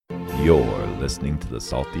You're listening to the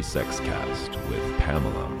Salty Sex Cast with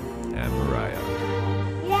Pamela and Mariah.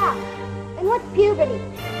 Yeah, and what's puberty?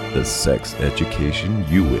 The sex education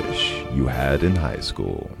you wish you had in high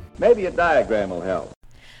school. Maybe a diagram will help.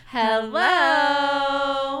 Hello.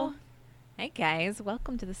 Hey guys,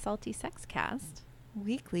 welcome to the Salty Sex Cast.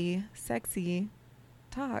 Weekly sexy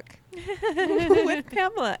talk with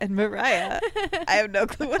Pamela and Mariah. I have no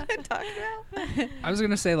clue what I'm talking about. I was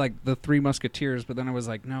gonna say like the Three Musketeers, but then I was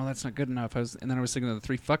like, no, that's not good enough. And then I was thinking of the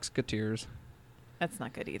Three Fucksketeers. That's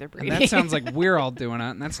not good either, And Brady. that sounds like we're all doing it,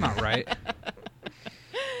 and that's not right.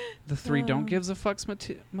 The Three Don't Gives a Fucks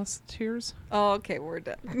Musketeers. Oh, okay, we're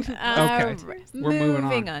done. Okay. We're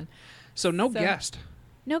moving on. So no So- guest.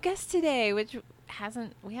 No guest today, which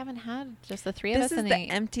we haven't had just the three of This us. is the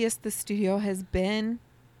emptiest the studio has been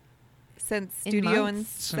since In studio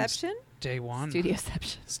months? inception. Day one.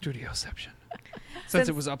 Studioception. Studioception. Since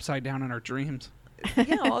it was upside down in our dreams.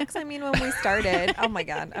 Yeah, well, because I mean, when we started, oh my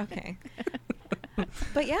god, okay.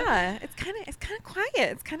 But yeah, it's kind of quiet.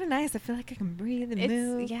 It's kind of nice. I feel like I can breathe and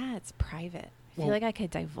move. It's private. I Well- feel like I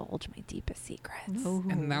could divulge my deepest secrets. Ooh,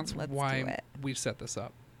 And that's let's do why it. we set this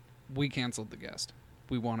up. We canceled the guest.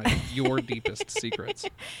 We wanted your deepest secrets.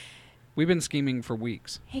 We've been scheming for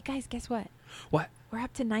weeks. Hey guys, guess what? What? We're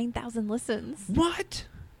up to 9,000 listens. What?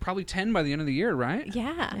 Probably 10 by the end of the year, right?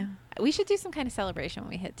 Yeah. We should do some kind of celebration when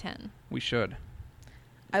we hit 10. We should.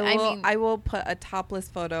 I will put a topless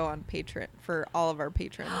photo on Patreon for all of our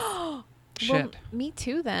patrons. Shit. Well, me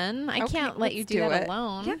too then. I Okay, can't let you let's do that it.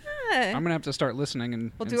 alone. Yeah. I'm going to have to start listening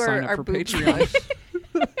and, We'll and do sign our up for boob Patreon.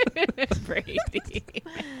 Brady.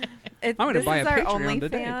 I'm gonna buy a This is our Patreon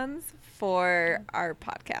today. OnlyFans for our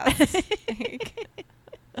podcast.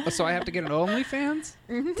 So I have to get an OnlyFans?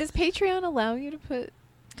 Does Patreon allow you to put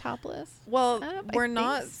topless? Well, I we're think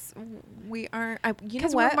not. We aren't. You know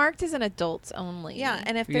Because what? we're marked as an adults only. Yeah,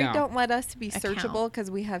 and if they Yeah. don't let us be Account. searchable because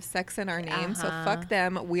we have sex in our name, so Uh-huh. fuck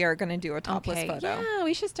them. We are gonna do a topless okay. photo. Yeah,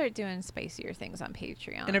 we should start doing spicier things on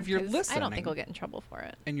Patreon. And if you're 'cause I don't listening- think we'll get in trouble for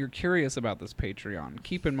it. And you're curious about this Patreon,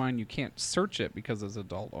 keep in mind you can't search it because it's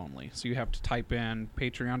adult only. So you have to type in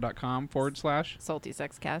patreon.com/ Salty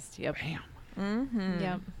Sex Cast. Yep. Bam. Mm-hmm.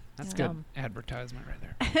 Yep. That's Yeah. good advertisement right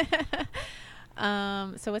there.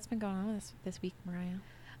 So what's been going on this week,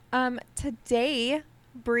 Mariah? Today,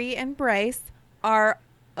 Bree and Bryce are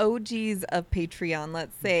OGs of Patreon.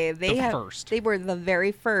 Let's say they were the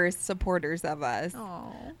very first supporters of us.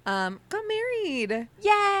 Oh. Got married. Yay!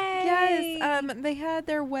 Yes. They had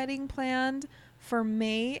their wedding planned for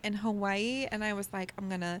May in Hawaii, and I was like,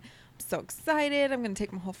 I'm so excited. I'm gonna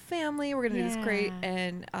take my whole family. We're gonna do this great. Yeah.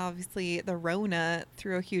 And obviously the Rona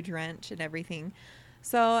threw a huge wrench and everything.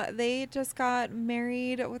 So they just got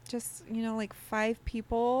married with just, like 5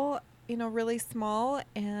 people, really small.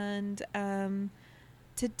 And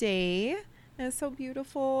today it was so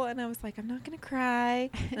beautiful. And I was like, I'm not going to cry.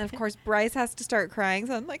 And of course, Bryce has to start crying.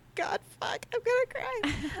 So I'm like, God, fuck, I'm going to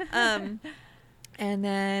cry. And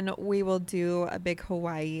then we will do a big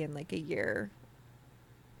Hawaii in like a year.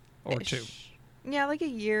 Or 2. Yeah, like a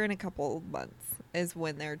year and a couple months is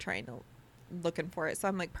when they're looking for it. So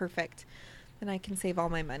I'm like, perfect. Then I can save all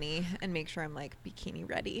my money and make sure I'm like bikini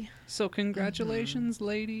ready. So congratulations,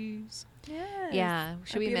 ladies. Yes. Yeah.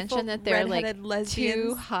 Should Our we beautiful mention that they're like redheaded 2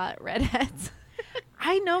 lesbians. hot redheads?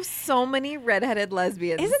 I know so many redheaded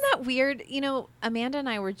lesbians. Isn't that weird? Amanda and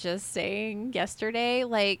I were just saying yesterday,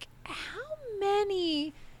 like, how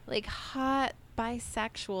many like hot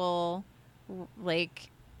bisexual,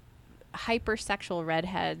 like hypersexual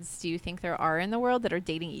redheads do you think there are in the world that are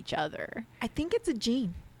dating each other? I think it's a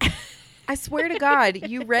gene. I swear to God,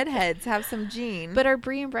 you redheads have some gene. But are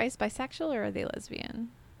Bree and Bryce bisexual or are they lesbian?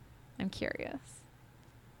 I'm curious.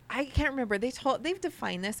 I can't remember. They've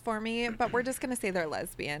defined this for me, but we're just gonna say they're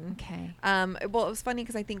lesbian. Okay. Well, it was funny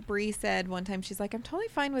because I think Bree said one time, she's like, I'm totally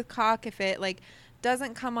fine with cock if it like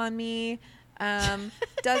doesn't come on me,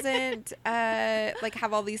 doesn't like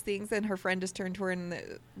have all these things. And her friend just turned to her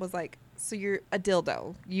and was like, so you're a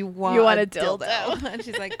dildo. You want a dildo. And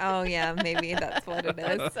she's like, oh yeah, maybe that's what it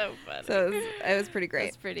is. That's so funny. So it was pretty great.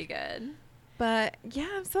 That's pretty good. But yeah,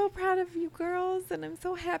 I'm so proud of you girls, and I'm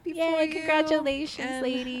so happy for Yay, you. congratulations, And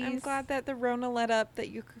ladies. I'm glad that the Rona let up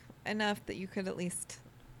enough that you could at least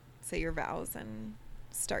say your vows and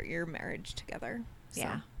start your marriage together. So,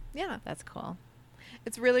 Yeah. yeah, That's cool.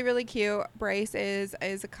 it's really really cute. Bryce is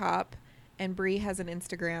a cop, and Bree has an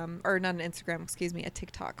Instagram, or not an Instagram, excuse me, a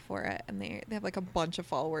TikTok for it, and they have like a bunch of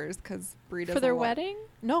followers because Bree does For their wedding?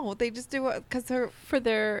 No, they just do it because her For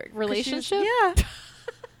their relationship? Yeah.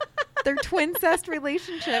 Their twin-cest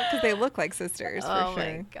relationship because they look like sisters for Oh sure.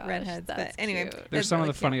 my gosh, Redheads. But that's anyway, cute. They're it's some really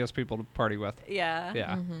of the cute. funniest people to party with. Yeah.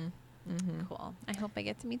 Yeah. Mm-hmm. Mm-hmm. Cool. I hope I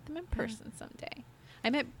get to meet them in person someday. I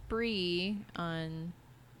met Bree on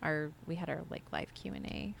we had our like live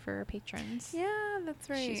Q&A for our patrons. Yeah, that's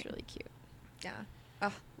right. She's really cute. Yeah.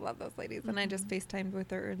 Oh, love those ladies. And I just FaceTimed with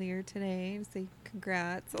her earlier today to say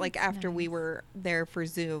congrats. Like after we nice. were there for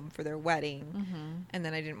Zoom for their wedding. Mm-hmm. And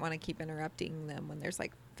then I didn't want to keep interrupting them when there's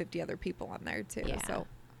like 50 other people on there too. Yeah. So,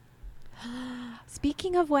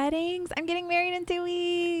 Speaking of weddings, I'm getting married in 2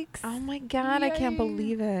 weeks. oh my God, I can't Yay.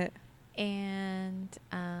 believe it. And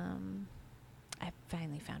I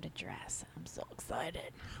finally found a dress. I'm so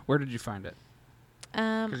excited. Where did you find it?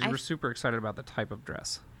 Because you I were super excited about the type of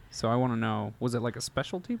dress. So I want to know, was it like a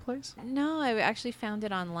specialty place? No, I actually found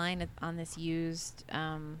it online on this used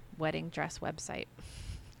wedding dress website.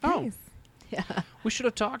 Oh. Nice. Yeah. We should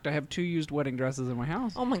have talked. I have 2 used wedding dresses in my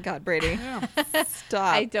house. Oh my God, Brady. Yeah.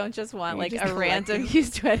 Stop. I don't just want You're like just a random collecting.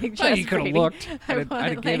 used wedding dress. You could have Brady. looked. I I'd have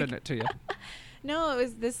want, given like- it to you. No, it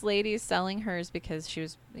was this lady selling hers because she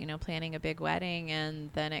was, planning a big wedding, and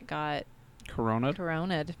then it got Corona'd?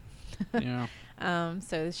 corona'd. Yeah.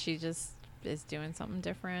 So she just is doing something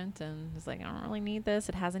different and is like, I don't really need this.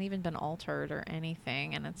 It hasn't even been altered or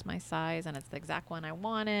anything, and it's my size, and it's the exact one I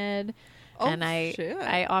wanted. Oh, and shit.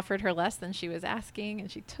 I offered her less than she was asking, and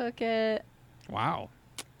she took it. Wow.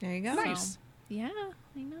 There you go. Nice. Yeah,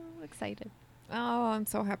 I know. Excited. Oh, I'm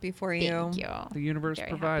so happy for you. Thank you. The universe Very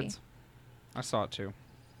provides. I saw it too.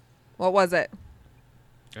 What was it?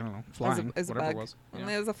 I don't know. It was Flying. a whatever bug. it was. It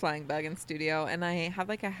Yeah. was a flying bug in studio, and I have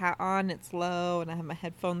like a hat on. It's low, and I have my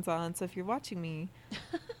headphones on. So if you're watching me,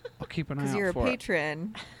 I'll keep an eye because out you're a for it.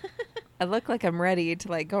 patron, I look like I'm ready to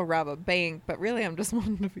like go rob a bank, but really I'm just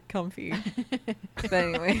wanting to be comfy. But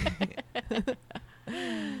anyway,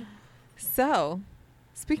 so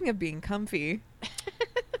speaking of being comfy,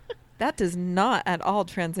 that does not at all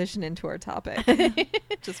transition into our topic.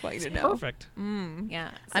 Just want you to know. Perfect.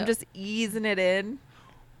 Yeah. I'm so- just easing it in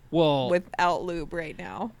Well, without lube right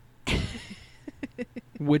now.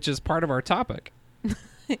 which is part of our topic.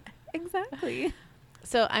 Exactly.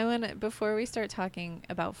 So I want to, before we start talking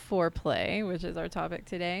about foreplay, which is our topic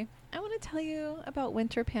today, I want to tell you about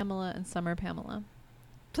Winter Pamela and Summer Pamela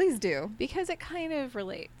Please do. because it kind of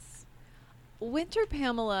relates. Winter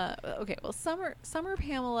Pamela, okay, well, Summer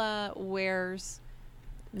Pamela wears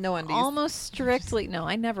No undies. almost strictly, no,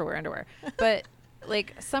 I never wear underwear, but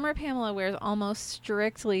like Summer Pamela wears almost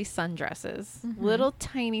strictly sundresses, little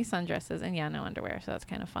tiny sundresses, and yeah, no underwear, so that's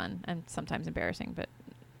kind of fun and sometimes embarrassing, but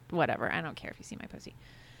whatever. I don't care if you see my pussy.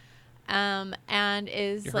 And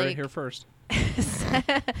is You heard it like here first.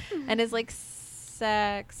 and is like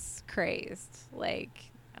sex crazed. Like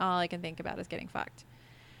all I can think about is getting fucked.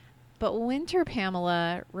 But Winter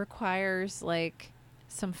Pamela requires like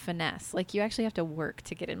some finesse. Like you actually have to work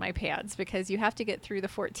to get in my pants because you have to get through the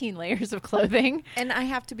 14 layers of clothing. And I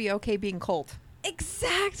have to be okay being cold.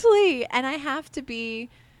 Exactly. And I have to be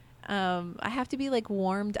like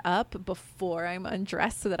warmed up before I'm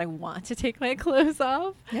undressed so that I want to take my clothes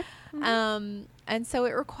off. Yep. And so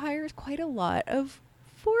it requires quite a lot of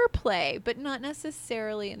foreplay, but not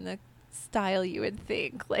necessarily in the style you would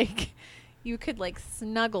think. Like you could like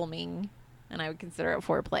snuggle me and I would consider it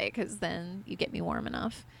foreplay because then you get me warm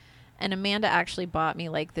enough. And Amanda actually bought me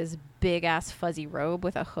like this big ass fuzzy robe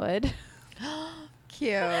with a hood.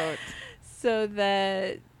 Cute. So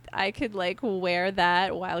that I could like wear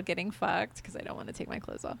that while getting fucked because I don't want to take my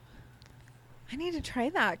clothes off. I need to try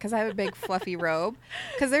that because I have a big fluffy robe.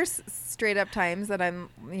 Because there's straight up times that I'm,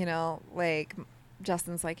 like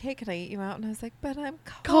Justin's like, hey, can I eat you out? And I was like, but I'm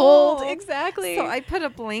cold. Exactly. So I put a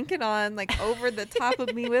blanket on like over the top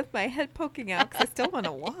of me with my head poking out because I still want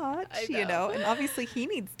to watch, I know. And obviously he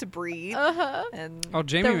needs to breathe. Uh-huh. And Oh,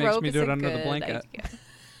 Jamie The makes robe me is do a it under the good blanket. idea.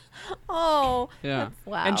 oh, Yeah.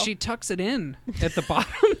 Wow. And she tucks it in at the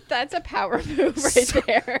bottom. That's a power move right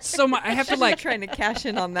there. So I have to she's like, trying to cash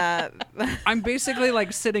in on that. I'm basically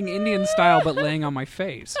like sitting Indian style but laying on my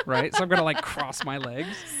face, right? So I'm going to like cross my legs.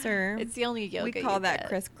 Sir, It's the only yoga we call you that get.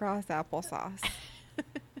 crisscross applesauce.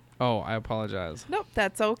 Oh, I apologize. Nope,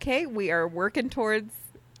 that's okay. We are working towards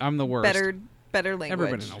I'm the worst. better language.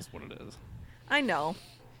 Everybody knows what it is. I know.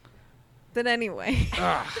 But anyway,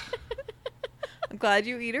 Ugh. I'm glad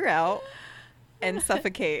you eat her out and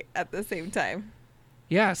suffocate at the same time.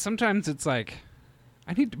 Yeah, sometimes it's like,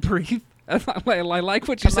 I need to breathe. I like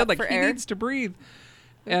what you Come said. up Like, for he air. needs to breathe.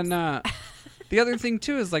 And the other thing,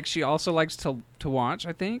 too, is like she also likes to watch,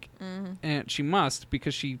 I think. Mm-hmm. And she must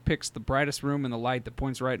because she picks the brightest room in the light that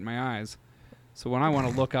points right in my eyes. So when I want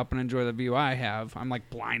to look up and enjoy the view I have, I'm like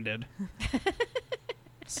blinded.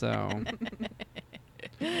 So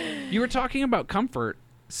you were talking about comfort.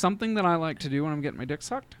 Something that I like to do when I'm getting my dick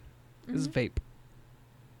sucked is vape.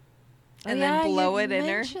 and then blow it in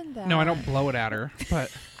her. No, I don't blow it at her,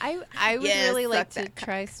 but I would Yes, really like suck to that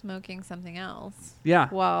try smoking something else yeah,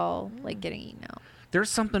 while like getting eaten out. there's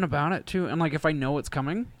something about it too. And like if I know it's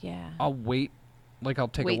coming, Yeah. I'll wait. Like I'll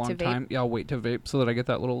take Wait a long to vape? time. Yeah, I'll wait to vape so that I get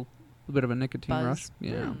that little bit of a nicotine Buzz. rush.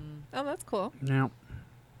 Yeah, Oh, that's cool. yeah.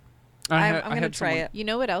 I'm gonna had try someone- it. You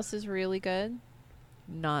know what else is really good?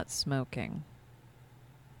 Not smoking.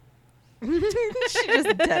 She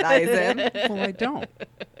just dead eyes him. Well, I don't.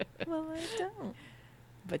 Well, I don't.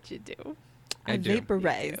 But you do. I I do.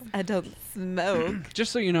 vaporize. I don't smoke.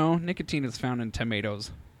 Just so you know, nicotine is found in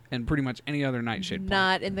tomatoes and pretty much any other nightshade plant.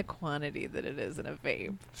 Not in the quantity that it is in a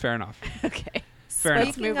vape. Fair enough. Okay. Fair enough.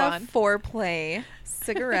 Let's Speaking move of on. foreplay,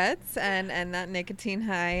 cigarettes and that nicotine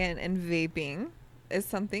high and vaping is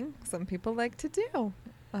something some people like to do.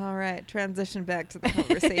 All right, transition back to the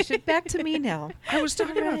conversation. Back to me now. I was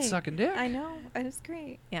talking All about right. sucking dick. I know. It's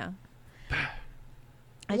great. Yeah.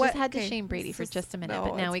 I What- just had to okay, shame Brady this for is- just a minute, no,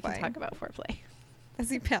 but now it's we can fine. talk about foreplay. As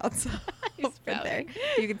he pouts He's over there. pouting.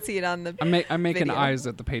 You can see it on the I'm making video. eyes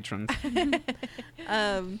at the patrons.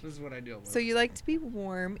 This is what I deal with. So you like to be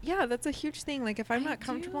warm. Yeah, that's a huge thing. Like if I'm I not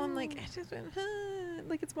comfortable, I'm like, do. I just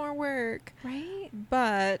like it's more work. Right?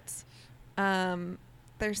 But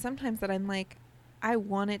there's sometimes that I'm like, I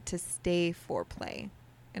want it to stay foreplay,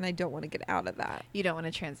 and I don't want to get out of that. You don't want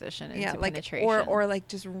to transition into Yeah, like penetration. or like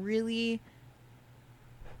just really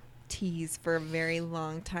tease for a very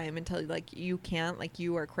long time until like you can't, like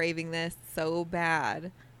you are craving this so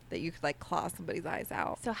bad that you could like claw somebody's eyes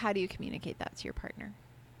out. So how do you communicate that to your partner?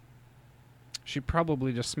 She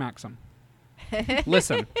probably just smacks him.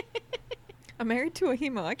 Listen, I'm married to a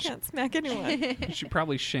hemo. I can't smack anyone. she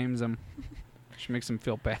probably shames him. She makes him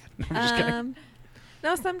feel bad. I'm just kidding.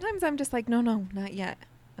 No, sometimes I'm just like, no, not yet.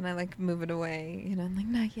 And I like move it away. You know, I'm like,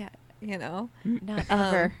 not yet. You know? Not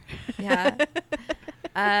ever. Yeah.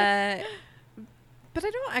 But I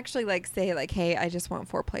don't actually like say like, hey, I just want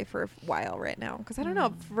foreplay for a while right now. Because I don't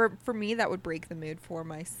know. For me, that would break the mood for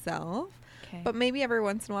myself. Okay. But maybe every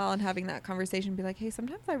once in a while and having that conversation, be like, hey,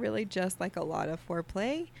 sometimes I really just like a lot of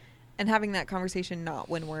foreplay. And having that conversation not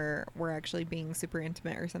when we're actually being super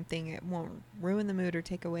intimate or something, it won't ruin the mood or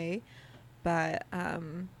take away. But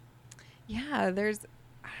yeah, there's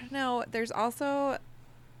I don't know, there's also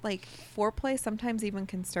like foreplay sometimes even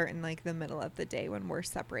can start in like the middle of the day when we're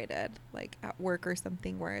separated, like at work or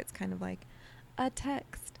something, where it's kind of like a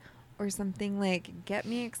text or something like get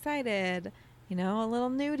me excited, you know, a little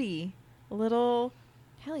nudie, a little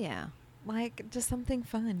Hell yeah. like just something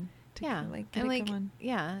fun. To Yeah. kinda, like get And it like, going.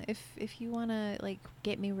 yeah, if you want to like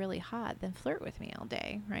get me really hot, then flirt with me all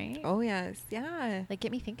day, right? Oh yes, yeah. Like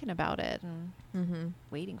get me thinking about it and Mm-hmm.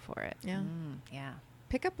 waiting for it. Yeah. Yeah.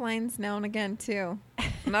 Pickup lines now and again too.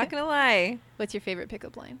 I'm not gonna lie. What's your favorite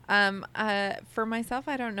pickup line? For myself,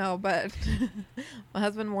 I don't know, but my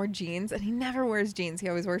husband wore jeans, and he never wears jeans. He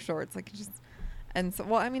always wears shorts. Like he just, and so,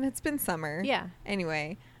 well, I mean, it's been summer. Yeah.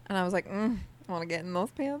 Anyway, and I was like, I want to get in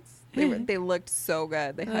those pants. They looked so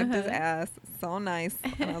good. They hugged his ass, so nice,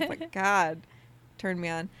 and I was like, God, turned me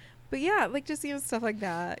on. But yeah, like just stuff like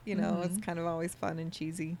that. You know, it's kind of always fun and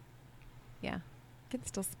cheesy. Yeah. Can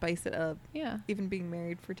still spice it up, Yeah. even being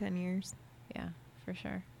married for 10 years. Yeah, for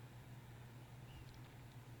sure.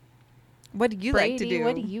 What do you Brady, like to do?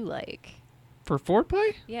 what do you like? For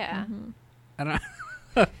foreplay? Yeah. Mhm. I don't.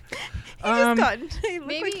 He just got. He looked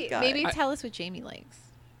Maybe like he got maybe it. tell us what Jamie likes.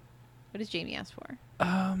 What does Jamie ask for?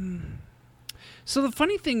 So the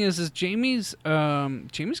funny thing is Jamie's kind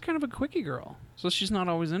of a quickie girl. So she's not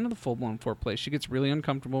always into the full blown foreplay. She gets really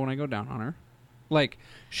uncomfortable when I go down on her. Like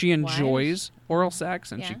she enjoys oral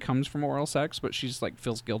sex and she Yeah. comes from oral sex, but she's like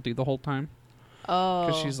feels guilty the whole time.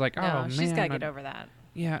 Oh. she's like, no, "Oh, she's got to man, get over that.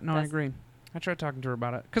 Yeah, no, I That's- agree. I tried talking to her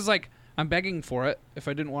about it because like I'm begging for it. If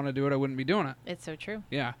I didn't want to do it, I wouldn't be doing it. It's so true.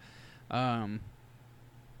 Yeah.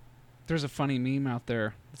 There's a funny meme out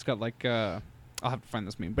there. It's got like I'll have to find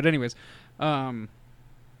this meme. But anyways,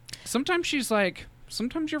 sometimes she's like,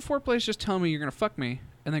 sometimes your foreplay is just telling me you're gonna fuck me,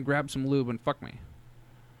 and then grab some lube and fuck me.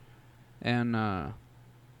 And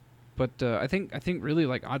but I think really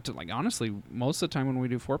like honestly, most of the time when we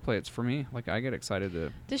do foreplay, it's for me. Like I get excited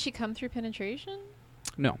to. Does she come through penetration?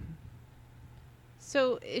 No,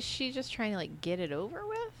 So is she just trying to like get it over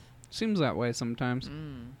with? seems that way sometimes.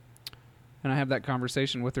 Mm. And I have that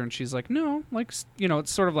conversation with her, and she's like, "No, like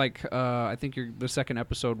it's sort of like I think the second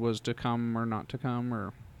episode was to come or not to come,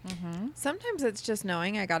 or Mm-hmm. Sometimes it's just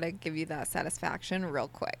knowing I gotta give you that satisfaction real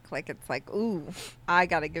quick. Like it's like, ooh, I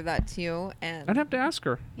gotta give that to you, and I'd have to ask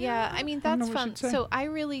her." Yeah, I mean I don't that's know what fun. she'd say. So I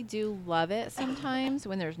really do love it sometimes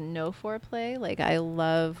when there's no foreplay. Like I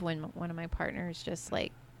love when one of my partners just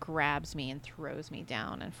like grabs me and throws me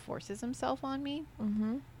down and forces himself on me,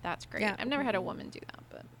 Mm-hmm. that's great. Yeah. I've never had a woman do that,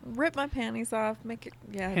 but Rip my panties off. Make it.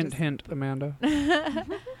 Yeah. Hint, just- hint, Amanda.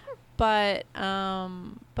 but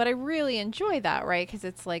I really enjoy that, right? Because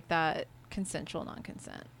it's like that consensual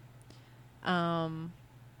non-consent.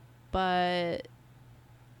 But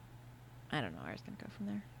I don't know where I was gonna go from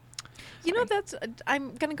there. You know, Sorry. that's.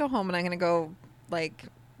 I'm gonna go home and I'm gonna go like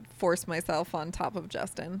force myself on top of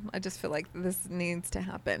Justin. I just feel like this needs to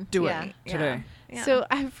happen. Do Yeah. it today. Yeah. So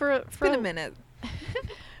for it's been a minute.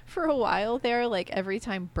 for a while there, like every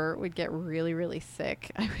time Bert would get really, really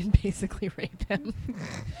sick, I would basically rape him.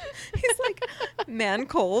 He's like man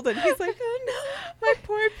cold, and he's like, "Oh no, my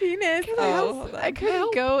poor penis." hold on. I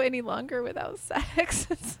couldn't go any longer without sex,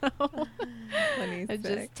 so When he's I sick.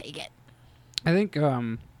 just take it. I think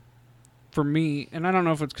for me, and I don't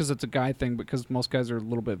know if it's because it's a guy thing, because most guys are a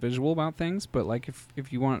little bit visual about things, but like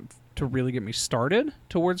if you want to really get me started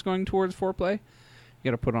towards going towards foreplay, you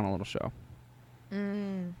got to put on a little show.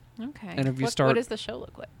 Okay. And if you what start- does the show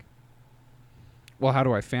look like? Well, how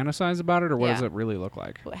do I fantasize about it, or what does Yeah. it really look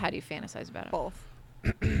like? How do you fantasize about it? Both.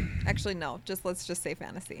 Actually, no. Let's just say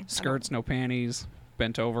fantasy. I don't- Skirts, no panties,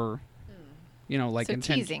 bent over. You know, like So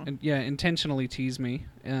teasing. intentionally tease me,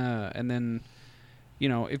 and then, you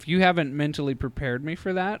know, if you haven't mentally prepared me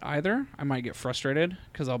for that either, I might get frustrated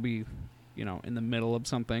because I'll be, you know, in the middle of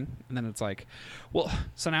something, and then it's like, well,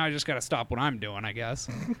 so now I just got to stop what I'm doing, I guess.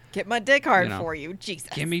 Get my dick hard You know. for you, Jesus.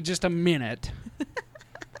 Give me just a minute.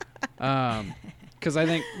 Because I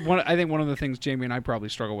think one of the things Jamie and I probably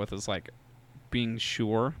struggle with is like being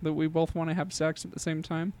sure that we both want to have sex at the same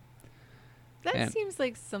time. That And- seems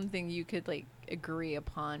like something you could like agree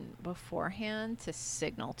upon beforehand to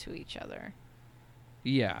signal to each other.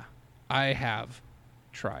 Yeah, I have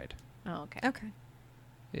tried. Oh, okay. Okay.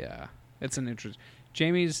 Yeah, it's an interest.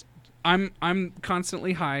 Jamie's, I'm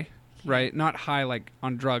constantly high, right? Not high like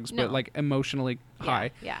on drugs, No. but like emotionally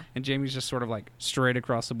high. Yeah. And Jamie's just sort of like straight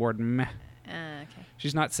across the board. Meh. Okay.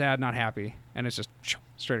 She's not sad, not happy, and it's just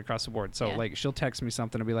straight across the board. So Yeah. like she'll text me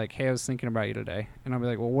something and be like, "Hey, I was thinking about you today," and I'll be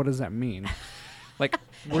like, "Well, what does that mean?" Like,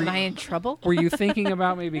 Am I in trouble? were you thinking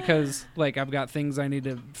about me because like I've got things I need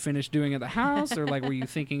to finish doing at the house, or like were you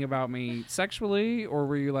thinking about me sexually, or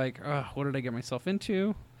were you like, "Ugh, what did I get myself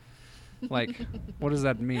into?" Like, what does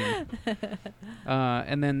that mean?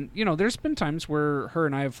 And then, you know, there's been times where her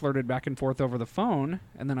and I have flirted back and forth over the phone,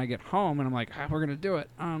 and then I get home and I'm like, we're going to do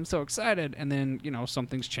it. I'm so excited. And then, you know,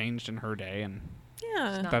 something's changed in her day, and Yeah.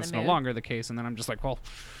 Not in that's the no mood. longer the case. And then I'm just like, well,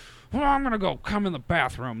 I'm going to go come in the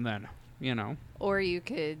bathroom then, you know. Or you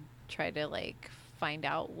could try to like find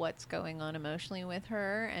out what's going on emotionally with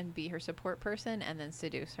her and be her support person and then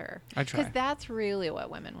seduce her. I try. Because that's really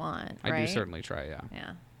what women want, I right? do certainly try, yeah.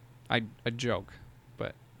 Yeah. I joke,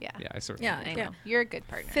 but Yeah. yeah, I certainly Yeah. I do. know. You're a good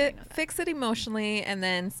partner. I know that. Fix it emotionally and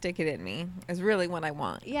then stick it in me is really what I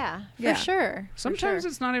want. Yeah, for Yeah. sure. for Sometimes sure.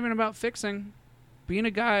 it's not even about fixing. Being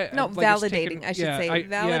a guy. No, like, it's validating, I should say.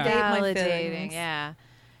 Validate yeah, my validating. feelings. Yeah.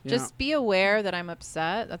 you Just know. be aware that I'm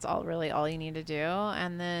upset. That's all you need to do,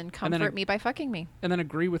 and then comfort me by fucking me. And then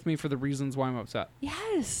agree with me for the reasons why I'm upset.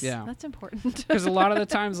 Yes. Yeah. That's important. Because a lot of the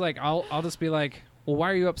times, like, I'll just be like, well,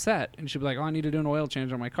 why are you upset? And she'll be like, oh, I need to do an oil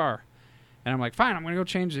change on my car. And I'm like, fine, I'm going to go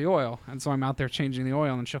change the oil. And so I'm out there changing the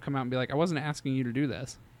oil, and she'll come out and be like, I wasn't asking you to do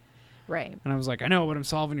this. Right. And I was like, I know, but I'm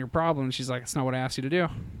solving your problem. And she's like, it's not what I asked you to do. I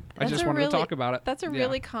That's just a wanted to really- talk about it. That's a Yeah.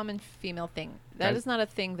 really common female thing. That Guys- is not a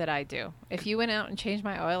thing that I do. If you went out and changed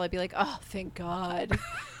my oil, I'd be like, oh, thank God.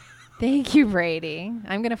 Thank you, Brady.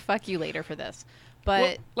 I'm going to fuck you later for this. But Well,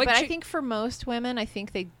 like but I she- think for most women, I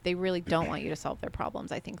think they really don't want you to solve their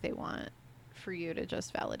problems. I think they want for you to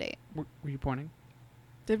just validate. Were you pointing?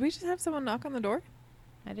 Did we just have someone knock on the door?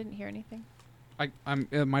 I didn't hear anything.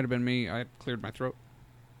 It might have been me. I cleared my throat.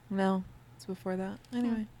 No. It's before that.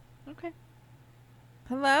 Anyway. Okay.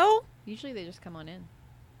 Hello? Usually they just come on in.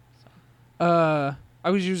 I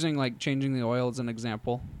was using like changing the oil as an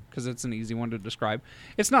example because it's an easy one to describe.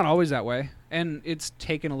 It's not always that way, and it's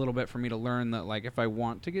taken a little bit for me to learn that like if I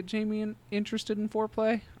want to get Jamie interested in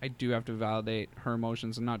foreplay, I do have to validate her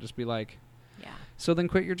emotions and not just be like, Yeah. so then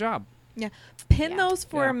quit your job. Pin Yeah. those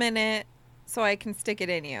for Yeah. a minute so I can stick it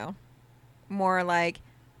in you. More like,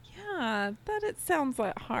 yeah, that it sounds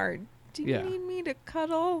like hard. Do you Yeah. need me to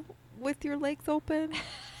cuddle with your legs open?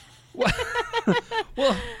 Well,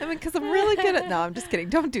 I mean, because I'm really good at. No, I'm just kidding.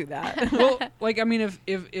 Don't do that. well, like I mean,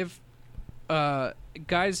 if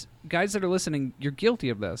guys that are listening, you're guilty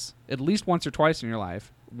of this at least once or twice in your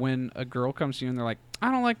life. When a girl comes to you and they're like,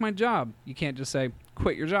 I don't like my job, you can't just say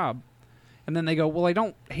quit your job, and then they go, well, I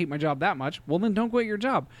don't hate my job that much. Well, then don't quit your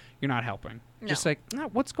job. You're not helping. No. Just say, no,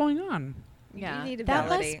 what's going on? Yeah, need to that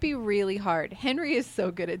validate. must be really hard. Henry is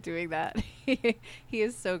so good at doing that. He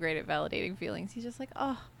is so great at validating feelings. He's just like,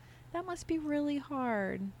 oh, that must be really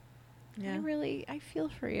hard. Yeah. I feel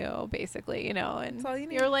for you, basically, you know. And That's all you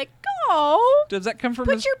need. you're like, oh, Does that come from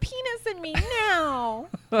put his... your penis in me now.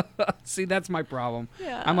 See, that's my problem.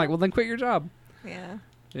 Yeah. I'm like, well, then quit your job. Yeah.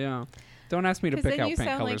 Yeah. Don't ask me to 'Cause pick then out you paint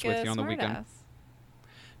sound colors like with a you on the weekend. smartass.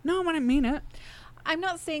 No, I didn't mean it. I'm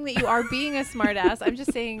not saying that you are being a smartass. I'm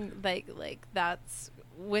just saying like that's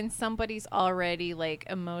when somebody's already like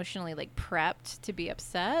emotionally like prepped to be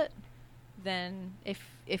upset. Then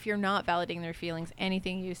if you're not validating their feelings,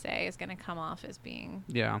 anything you say is going to come off as being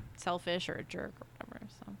Yeah. selfish or a jerk or whatever.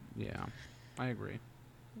 So Yeah. I agree.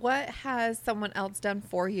 What has someone else done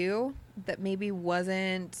for you that maybe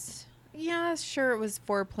wasn't, yeah, sure, it was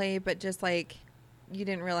foreplay, but just like you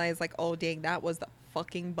didn't realize, like, oh, dang, that was the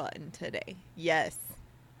fucking button today. Yes.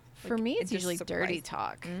 for Like, me, it it's just usually dirty surprised-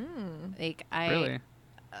 talk. Like Really?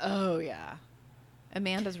 Oh yeah,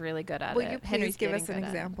 Amanda's really good at Will it. you please Henry's give getting us an good at it.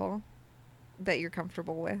 example that you're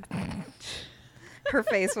comfortable with? Her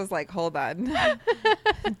face was like, hold on.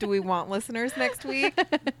 Do we want listeners next week?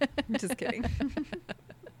 I'm just kidding.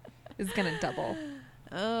 It's going to double.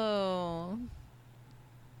 Oh,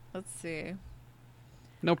 let's see.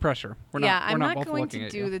 No pressure. We're yeah, not. We're I'm not not both going looking to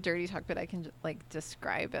at do you. the dirty talk, but I can like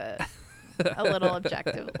describe it a little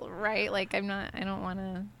objective, right? Like I don't want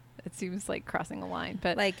to. It seems like crossing a line,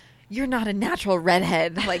 but Like, you're not a natural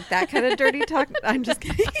redhead. Like that kind of dirty talk. I'm just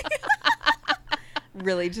kidding.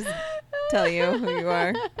 Really, just tell you who you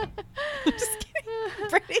are. I'm just kidding.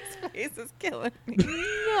 Brady's face is killing me.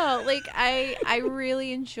 no, like I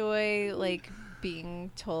really enjoy like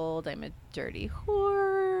being told I'm a dirty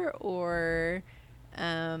whore or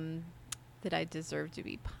that I deserve to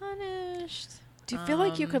be punished. Do you feel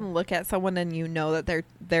like you can look at someone and you know that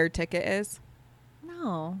their ticket is?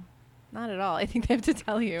 No, not at all. I think they have to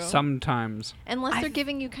tell you. Sometimes. Unless they're I've-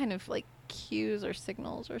 giving you kind of like cues or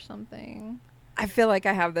signals or something. I feel like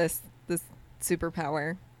I have this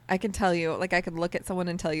superpower. I can tell you, like, I could look at someone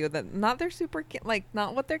and tell you that not their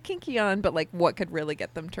not what they're kinky on, but like what could really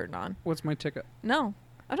get them turned on. What's my ticket? No,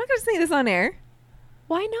 I'm not going to say this on air.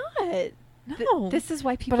 Why not? No, This is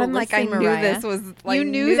why people but I'm like, I listen, knew Mariah. this was like, You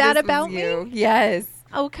knew that this was about you. me? Yes.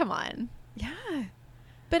 Oh, come on. Yeah.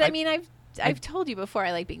 But I- I mean, I've told you before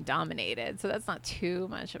I like being dominated, so that's not too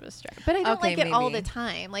much of a stretch. But I don't Okay, like it all maybe. the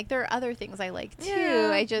time. Like there are other things I like too. Yeah.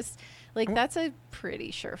 I just like that's a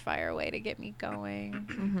pretty surefire way to get me going.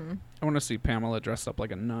 Mm-hmm. I want to see Pamela dressed up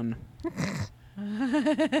like a nun.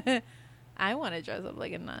 I want to dress up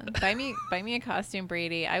like a nun. Buy me a costume,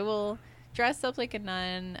 Brady. I will dress up like a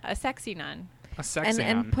nun, a sexy nun, A sexy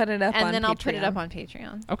And nun. put it up on and then I'll put it up Patreon. on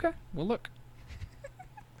Patreon. Okay. Well, look.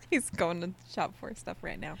 He's going to shop for stuff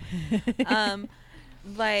right now.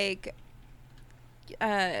 Like,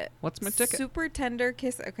 What's my ticket? super tender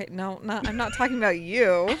kiss. Okay, no, I'm not talking about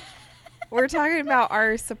you. We're talking about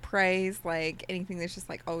our surprise, like anything that's just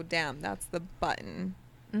like, oh damn, that's the button.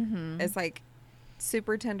 Mm-hmm. It's like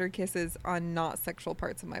super tender kisses on not sexual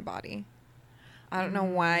parts of my body. I don't know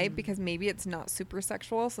why, because maybe it's not super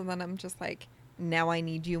sexual. So then I'm just like, now I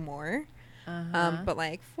need you more. But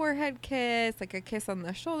like forehead kiss, like a kiss on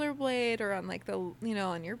the shoulder blade or on like the,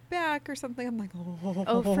 on your back or something. I'm like,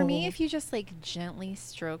 Oh, for me, if you just like gently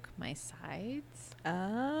stroke my sides,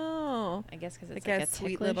 oh, I guess because like it's like a a sweet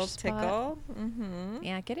ticklish little spot. tickle. Mm-hmm.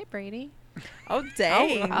 Yeah, get it, Brady. Oh,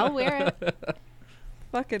 dang. I'll wear it.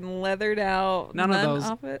 Fucking leathered out. None of those.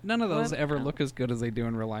 outfit. None of those What? ever Oh. look as good as they do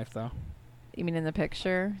in real life, though. You mean in the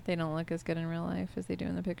picture? They don't look as good in real life as they do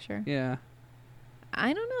in the picture. Yeah.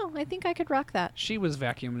 I don't know. I think I could rock that. She was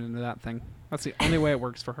vacuuming into that thing. That's the only way it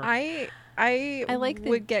works for her. I like the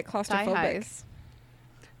would get Thigh claustrophobic. highs.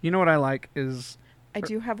 You know what I like is I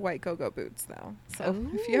do have white go-go boots though, so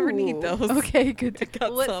if you ever need Ooh. those, Okay, good. I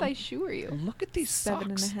got What some. size shoe are you? look at these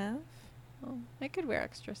 7.5. socks. Oh, I could wear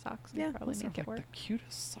extra socks. Yeah, Yeah, probably Those are make like it work. the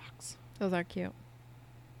cutest socks. Those are cute.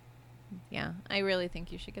 Yeah, I really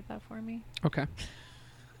think you should get that for me. Okay.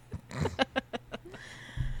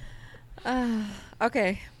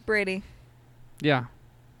 Okay, Brady, Yeah.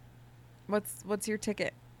 what's your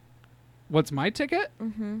ticket? What's my ticket?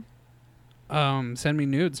 Mm-hmm. Send me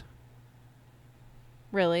nudes.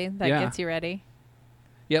 Really? That Yeah. gets you ready?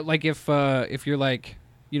 Yeah, like if you're like,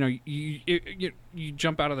 you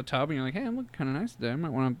jump out of the tub and you're like, hey, I'm looking kind of nice today. I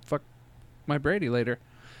might want to fuck my Brady later.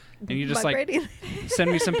 And you just My like Brady.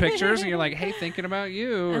 send me some pictures and you're like, hey, thinking about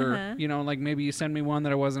you, or Uh-huh. like maybe you send me one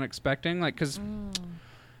that I wasn't expecting, like because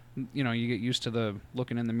you get used to the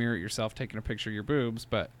looking in the mirror at yourself, taking a picture of your boobs,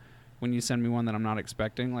 but when you send me one that I'm not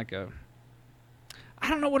expecting, like I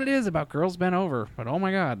don't know what it is about girls bent over, but oh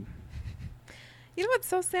my god, You know what's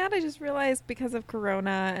so sad? I just realized because of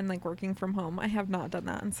Corona and like working from home, I have not done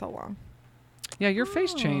that in so long. Yeah, your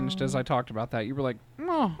face changed as I talked about that. You were like,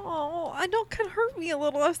 oh. Oh, I know, it kind of hurt me a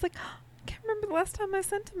little. I was like, I can't remember the last time I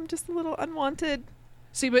sent him just a little unwanted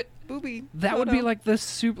See, but booby. that would be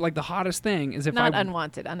photo. like the hottest thing is if Not I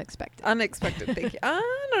unwanted, unexpected. Unexpected. Thank you.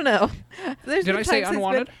 I don't know. There's Did been I say times he's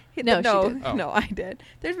unwanted? No, she no, did. Oh. no, I did.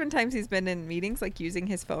 There's been times he's been in meetings like using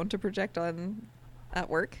his phone to project on at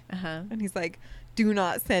work, Uh-huh. and he's like, "Do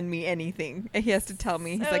not send me anything." And he has to tell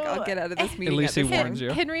me. He's like, "I'll get out of this meeting." least at he this warns time."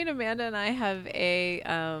 you. Henry and Amanda and I have a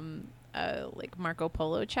like Marco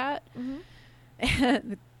Polo chat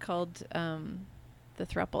called the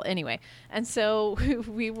Thruple. Anyway, and so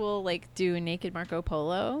we will like do naked Marco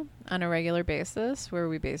Polo on a regular basis, where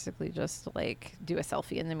we basically just like do a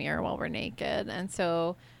selfie in the mirror while we're naked, and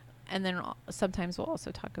then sometimes we'll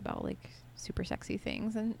also talk about like super sexy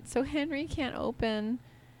things. And so Henry can't open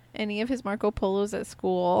any of his Marco Polos at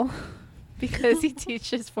school because he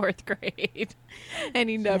teaches 4th grade and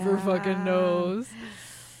he never fucking Yeah. knows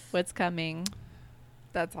what's coming.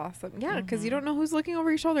 That's awesome. Yeah, because you Mhm. don't know who's looking over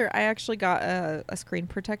your shoulder. I actually got a screen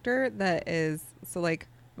protector that is so like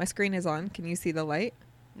my screen is on. Can you see the light?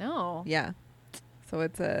 No. Yeah. So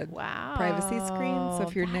it's a Wow. privacy screen. So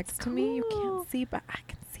if you're That's next to me, you cool. can't see, but I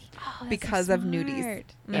can see. Oh, that's because so of nudies.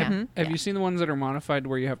 smart. Yeah. Yeah. Have Yeah. you seen the ones that are modified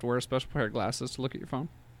where you have to wear a special pair of glasses to look at your phone?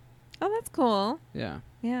 Oh, that's cool. Yeah.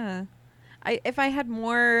 Yeah. If I had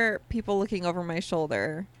more people looking over my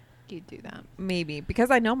shoulder, You do that. maybe, because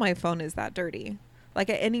I know my phone is that dirty. Like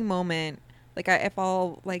at any moment, like if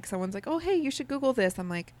I'll like someone's like, "Oh, hey, you should Google this," I'm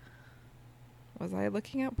like, was I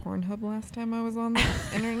looking at Pornhub last time I was on the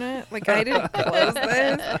internet? Like I didn't close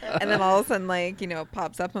this, and then all of a sudden, like it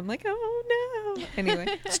pops up. I'm like, oh no. Anyway,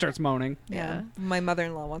 Starts moaning. yeah. My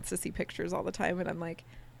mother-in-law wants to see pictures all the time, and I'm like,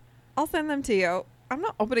 I'll send them to you. I'm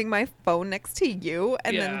not opening my phone next to you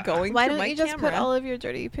and Yeah. then going Why to don't my you just camera. put all of your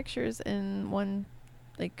dirty pictures in one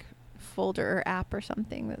like folder or app or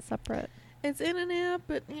something that's separate? It's in an app,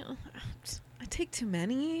 but I take too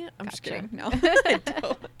many. I'm just Gotcha. kidding. No, I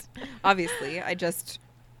don't. Obviously, I just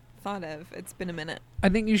thought of. It's been a minute. I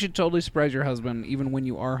think you should totally surprise your husband even when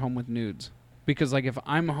you are home with nudes. Because like if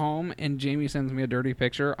I'm home and Jamie sends me a dirty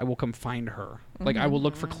picture, I will come find her. Like I will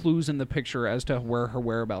look for clues in the picture as to where her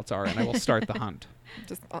whereabouts are, and I will start the hunt.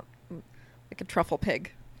 Just like a truffle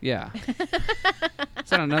pig. Yeah. Is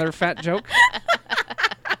that another fat joke?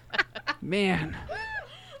 Man.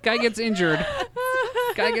 Guy gets injured.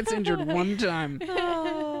 Guy gets injured one time.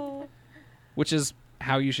 Oh. Which is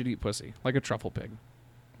how you should eat pussy. Like a truffle pig.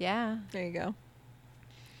 Yeah. There you go.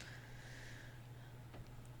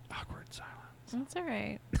 Awkward silence. That's all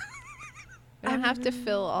right. We don't have to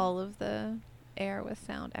fill all of the air with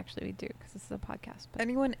sound. Actually, we do because this is a podcast. But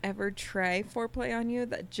Anyone ever try foreplay on you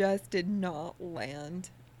that just did not land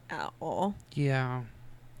at all? Yeah.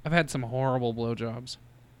 I've had some horrible blowjobs.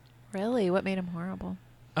 really, what made him horrible?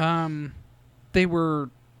 They were,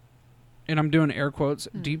 and I'm doing air quotes,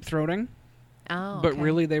 deep throating. Oh, But okay.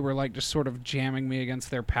 really they were like just sort of jamming me against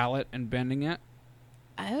their palate and bending it.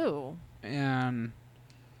 Oh. And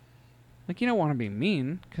like you don't want to be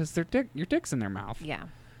mean because your dick's in their mouth. Yeah.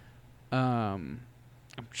 I'm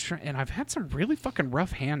and I've had some really fucking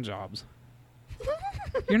rough hand jobs.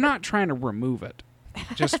 You're not trying to remove it,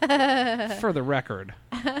 just for the record.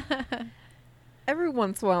 Every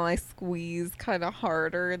once in a while, I squeeze kind of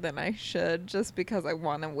harder than I should just because I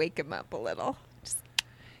want to wake him up a little. Just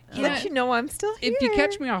Yeah. let you know I'm still here. If you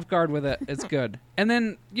catch me off guard with it, it's good. And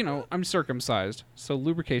then I'm circumcised, so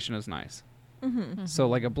lubrication is nice. Mm-hmm. So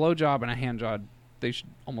like a blowjob and a hand job, they should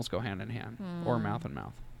almost go hand in hand, or Mm. mouth in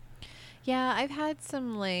mouth. Yeah, I've had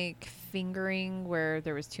some like fingering where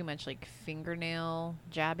there was too much like fingernail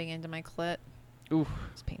jabbing into my clit. Ooh,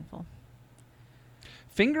 It's painful.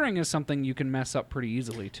 fingering is something you can mess up pretty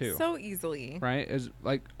easily too, So easily. right? Is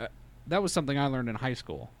like that was something I learned in high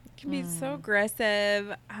school. It can be so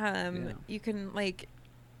aggressive. You can like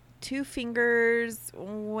 2 fingers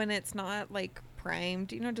when it's not like primed,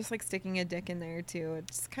 just like sticking a dick in there too. It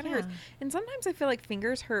just kind of hurts. And sometimes I feel like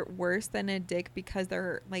fingers hurt worse than a dick because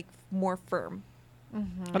they're like more firm.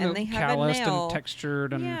 Mm-hmm. And they have a calloused nail. and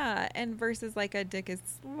textured and Yeah, and versus like a dick is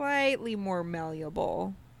slightly more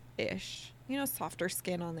malleable-ish. Softer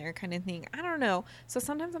skin on there kind of thing. I don't know. So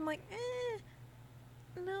sometimes I'm like,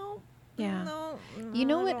 no. Yeah. No. You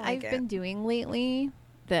know I what don't I've like been it. doing lately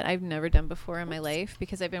that I've never done before in my life,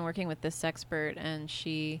 because I've been working with this expert, and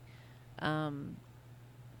she,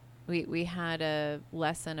 we had a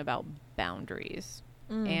lesson about boundaries,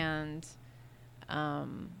 and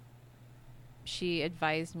she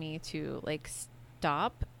advised me to like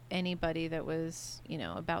stop anybody that was,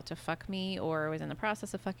 about to fuck me or was in the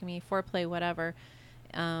process of fucking me, foreplay, whatever,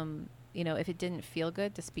 if it didn't feel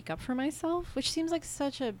good, to speak up for myself, which seems like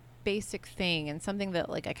such a basic thing and something that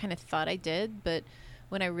like I kind of thought I did, but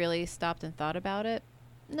when I really stopped and thought about it,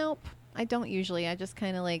 nope, I don't usually. I just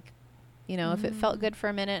kind of like, if it felt good for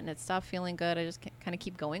a minute and it stopped feeling good, I just kind of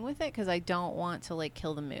keep going with it because I don't want to like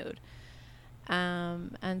kill the mood.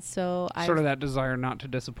 And so sort of that desire not to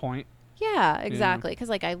disappoint. Yeah, exactly. Because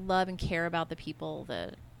like I love and care about the people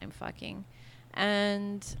that I'm fucking,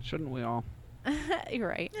 and shouldn't we all? You're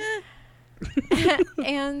right.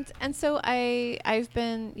 and so I've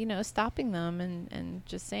been stopping them and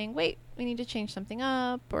just saying, wait, we need to change something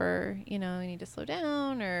up, or we need to slow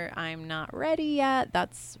down, or I'm not ready yet.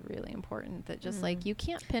 That's really important. That just like you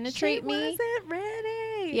can't penetrate me. She wasn't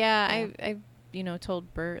ready. Yeah, I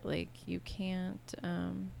told Bert like you can't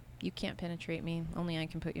penetrate me. Only I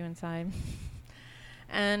can put you inside.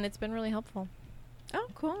 And it's been really helpful. Oh,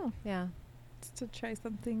 cool. Yeah. Just to try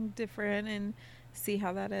something different and see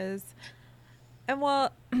how that is. And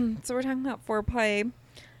well, so we're talking about foreplay.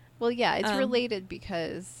 Well, yeah, it's related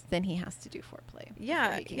because then he has to do foreplay.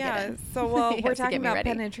 Yeah, yeah. So we're talking about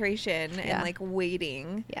penetration Yeah. and like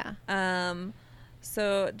waiting. Yeah.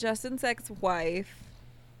 So Justin's ex-wife,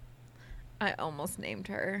 I almost named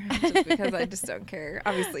her just because I just don't care.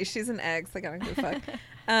 Obviously, she's an ex. Like, I don't give a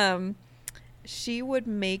fuck. She would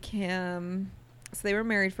make him. So they were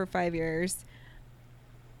married for 5 years.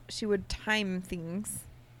 She would time things,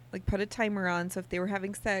 like put a timer on. So if they were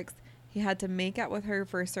having sex, he had to make out with her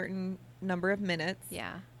for a certain number of minutes.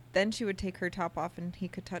 Yeah. Then she would take her top off and he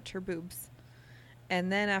could touch her boobs.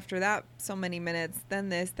 And then after that, so many minutes, then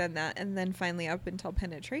this, then that, and then finally up until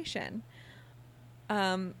penetration.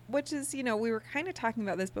 Which is, we were kind of talking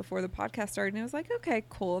about this before the podcast started, and I was like, okay,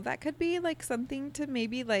 cool. That could be like something to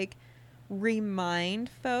maybe like remind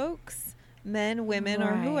folks, men, women,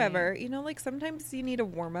 or whoever, like sometimes you need a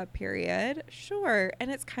warm-up period. Sure. And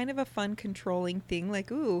it's kind of a fun controlling thing. Like,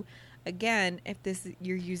 ooh, again, if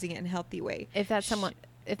you're using it in a healthy way. If that's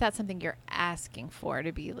something you're asking for,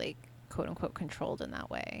 to be like quote unquote controlled in that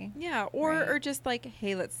way. Yeah. Or just like,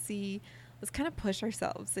 hey, let's kind of push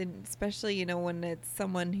ourselves. And especially, when it's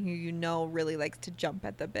someone who really likes to jump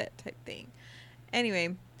at the bit type thing.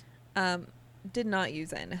 Anyway, did not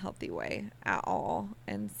use it in a healthy way at all.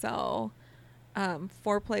 And so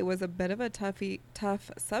foreplay was a bit of a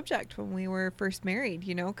tough subject when we were first married,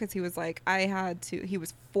 because he was like, he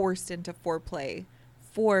was forced into foreplay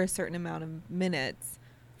for a certain amount of minutes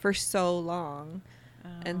for so long. Oh.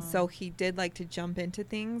 And so he did like to jump into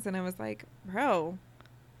things. And I was like, bro,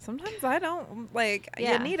 sometimes I don't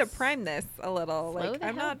you need to prime this a little. Slow like,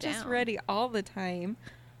 I'm not just down. Ready all the time.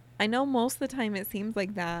 I know most of the time it seems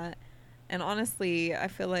like that. And honestly, I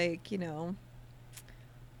feel like,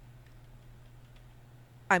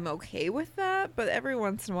 I'm okay with that, but every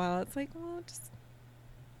once in a while it's like, well, just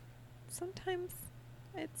sometimes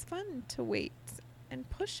it's fun to wait and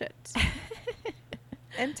push it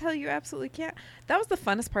until you absolutely can't. That was the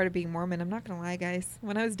funnest part of being Mormon. I'm not going to lie, guys.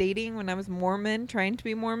 When I was Mormon, trying to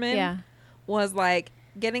be Mormon, was like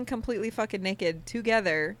getting completely fucking naked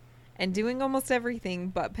together and doing almost everything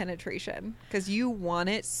but penetration, because you want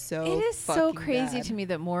it so It is so crazy bad. to me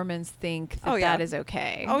that Mormons think that that is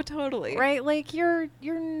okay. Oh, totally. Right? Like you're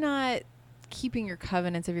not keeping your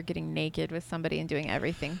covenants if you're getting naked with somebody and doing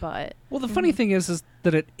everything but. Well, the funny thing is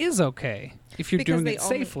that it is okay if you're Because doing they it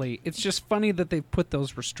safely. It's just funny that they put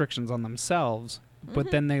those restrictions on themselves, but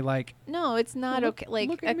then they like. No, it's not okay. Like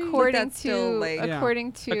look at me. according But that's still, to like- Yeah.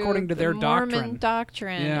 according to their the Mormon doctrine.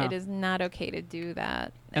 doctrine, Yeah. it is not okay to do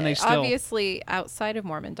that. And they still- obviously outside of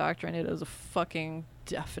Mormon doctrine, it is fucking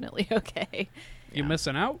definitely okay. You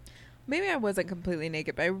missing out? Maybe I wasn't completely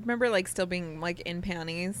naked, but I remember like still being like in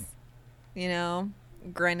panties,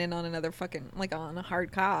 grinding on another fucking, like on a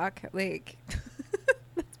hard cock. Like,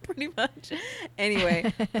 that's pretty much.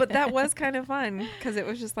 Anyway, but that was kind of fun because it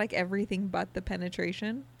was just like everything but the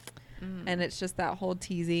penetration. And it's just that whole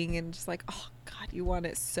teasing and just like, oh God, you want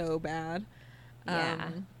it so bad. Yeah.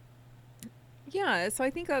 Yeah, so I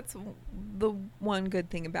think that's the one good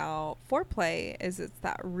thing about foreplay is it's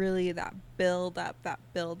that build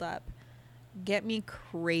up, get me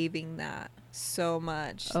craving that so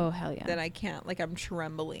much. Oh hell yeah. That I can't, like I'm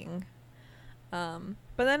trembling. But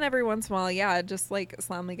then every once in a while, just like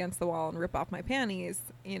slam me against the wall and rip off my panties,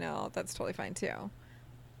 that's totally fine too.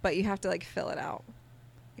 But you have to like fill it out.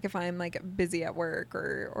 Like if I'm like busy at work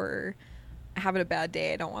or having a bad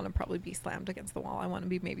day, I don't want to probably be slammed against the wall. I want to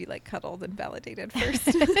be maybe like cuddled and validated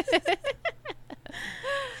first.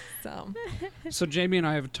 So Jamie and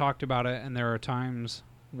I have talked about it, and there are times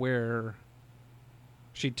where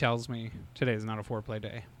she tells me today's not a foreplay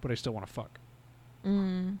day, but I still want to fuck.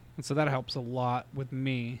 Mm. And so that helps a lot with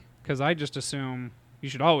me because I just assume you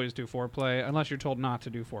should always do foreplay unless you're told not to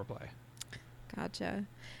do foreplay. Gotcha.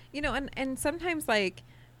 You know, and sometimes, like,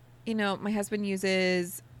 you know, my husband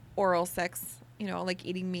uses oral sex, you know, like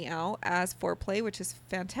eating me out as foreplay, which is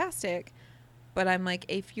fantastic. But I'm like,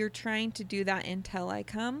 if you're trying to do that until I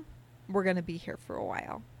come, we're going to be here for a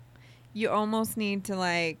while. You almost need to,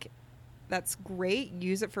 like, that's great.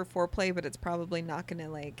 Use it for foreplay, but it's probably not going to,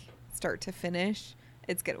 like, start to finish.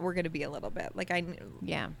 We're going to be a little bit. Like, I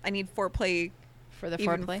need foreplay. For the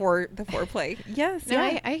Even foreplay? for the foreplay. Yes. No,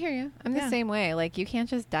 yeah. I hear you. I'm the Yeah. same way. Like, you can't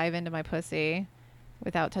just dive into my pussy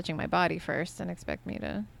without touching my body first and expect me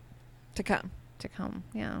to come. come.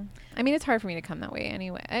 Yeah. I mean, it's hard for me to come that way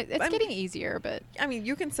anyway. It's getting easier, but... I mean,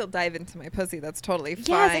 you can still dive into my pussy. That's totally fine.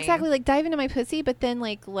 Yes, exactly. Like, dive into my pussy, but then,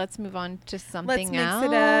 like, let's move on to something Let's else.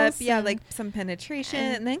 mix it up. Yeah, and- like some penetration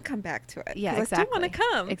and then come back to it. Yeah, 'Cause exactly. I still want to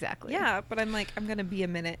come. Exactly. Yeah, but I'm like, I'm going to be a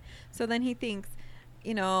minute. So then he thinks,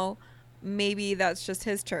 you know, maybe that's just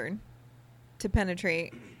his turn to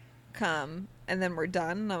penetrate, come, and then we're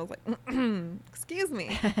done. And I was like, excuse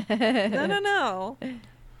me. No.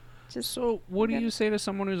 Just So what do Okay. you say to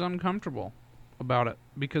someone who's uncomfortable about it?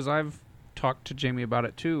 Because I've talked to Jamie about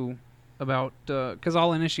it too, about because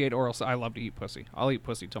I'll initiate oral. I love to eat pussy. I'll eat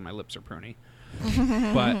pussy till my lips are pruny.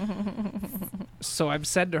 But so I've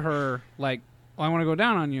said to her, like, well, I want to go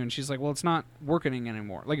down on you, and she's like, well, it's not working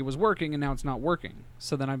anymore. Like, it was working and now it's not working.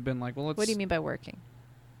 So then I've been like, well, it's What do you mean by working?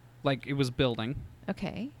 like it was building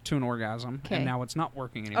Okay. to an orgasm, Okay. and now it's not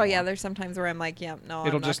working anymore. oh yeah, there's some times where I'm like, yeah, no,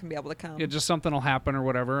 It'll I'm not just- gonna be able to come. Yeah, just something will happen or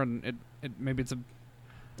whatever, and it maybe it's a.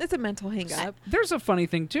 It's a mental hang up. There's a funny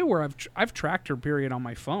thing too where I've tracked her period on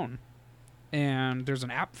my phone, and there's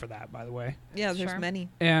an app for that, by the way. Yeah, there's Sure. many.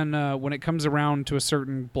 And when it comes around to a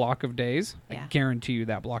certain block of days, I Yeah. guarantee you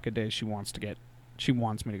that block of days she wants me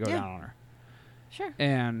to go Yeah. down on her, Sure.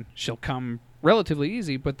 and she'll come relatively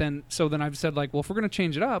easy. But then I've said, like, well, if we're gonna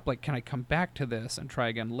change it up, like, can I come back to this and try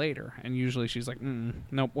again later? And usually she's like,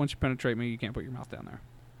 nope. Once you penetrate me, you can't put your mouth down there.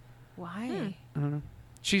 Why? I don't know.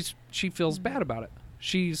 She feels bad about it.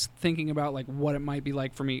 She's thinking about, like, what it might be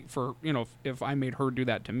like for me, for, you know, if I made her do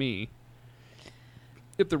that to me.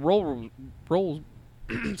 If the roles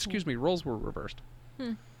were reversed.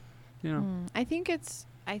 Hmm. You know. I think it's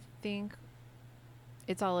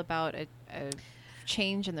all about a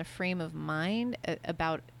change in the frame of mind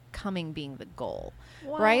about coming being the goal,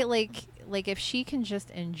 right? Like if she can just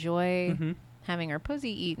enjoy Mhm. having her pussy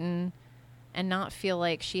eaten and not feel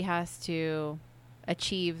like she has to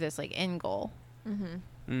achieve this like end goal, Mm-hmm.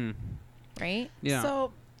 Mm. right? Yeah.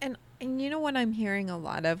 So, and you know what I'm hearing a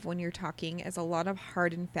lot of when you're talking is a lot of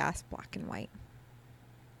hard and fast black and white.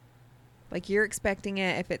 Like, you're expecting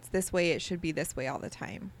it, if it's this way, it should be this way all the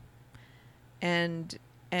time. And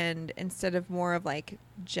instead of more of like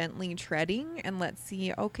gently treading and let's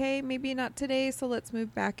see, okay, maybe not today, so let's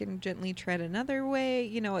move back and gently tread another way.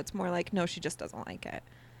 You know, it's more like, no, she just doesn't like it.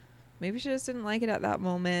 Maybe she just didn't like it at that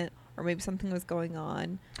moment, or maybe something was going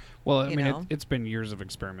on. Well, I you mean, know. it's been years of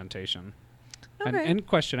experimentation Okay. and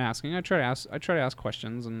question asking. I try to ask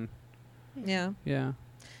questions, and Yeah. yeah,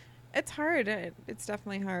 It's hard. It's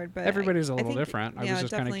definitely hard, but everybody's I a little think- different. I yeah, was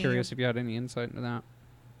just kind of definitely. curious if you had any insight into that.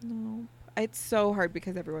 No, it's so hard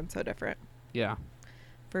because everyone's so different, Yeah.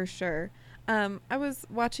 for sure. I was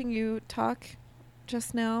watching you talk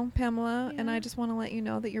just now, Pamela, and Yeah. I just want to let you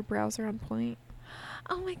know that your brows are on point.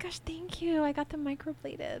 Oh my gosh, thank you. I got them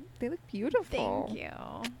microbladed. They look beautiful. Thank you.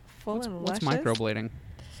 Full What's, and what's luscious. microblading?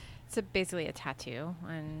 It's basically a tattoo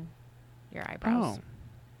on your eyebrows. Oh,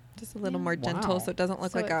 Just a little Yeah. more gentle, Wow. so it doesn't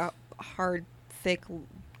look So like a hard, thick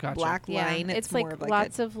gotcha. black Yeah, line. it's more like of like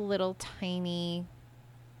lots of little tiny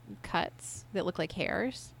cuts that look like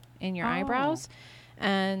hairs in your Oh. eyebrows,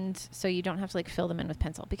 and so you don't have to like fill them in with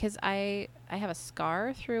pencil, because I have a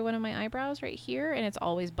scar through one of my eyebrows right here, and it's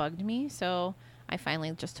always bugged me. So I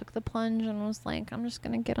finally just took the plunge and was like, I'm just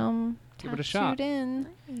gonna get them Give it a tattooed shot. in,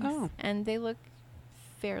 Oh, and they look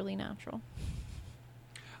fairly natural.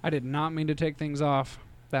 I did not mean to take things off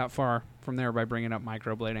that far from there by bringing up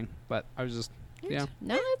microblading, but I was just yeah.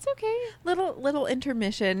 No, it's okay. little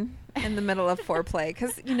intermission in the middle of foreplay,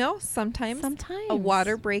 because you know sometimes Sometimes a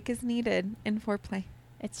water break is needed in foreplay.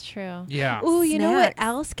 It's true. Yeah. Ooh, you know what Snacks.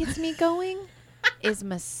 else gets me going? Is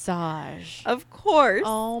massage. Of course.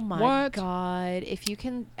 Oh my What? god. If you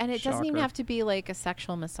can, and it doesn't even Shocker. have to be like a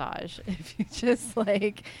sexual massage. If you just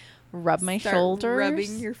like rub my Start shoulders.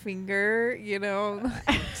 rubbing your finger, you know.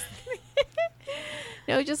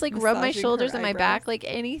 No, just like rub my Massaging her shoulders and my back. eyebrows. Like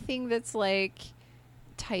anything that's like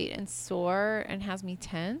tight and sore and has me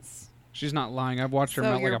tense. She's not lying. I've watched her So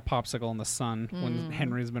melt like you're- a popsicle in the sun when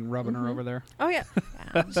Henry's been rubbing her over there. Oh yeah.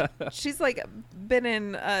 Yeah. She's like been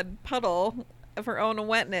in a puddle of her own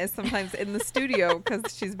wetness sometimes in the studio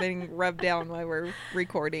because she's being rubbed down while we're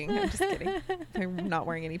recording. I'm just kidding. I'm not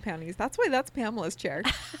wearing any panties. That's why that's Pamela's chair.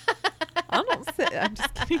 I don't sit. I'm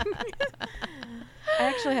just kidding. I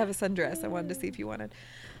actually have a sundress. I wanted to see if you wanted.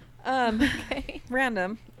 Okay.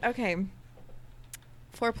 Random. Okay.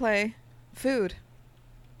 Foreplay. Food.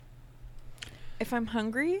 If I'm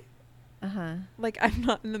hungry, like I'm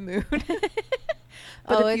not in the mood.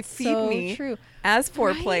 But if you it's feed so me true. as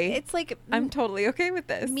foreplay, Right? It's like I'm totally okay with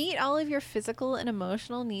this. meet all of your physical and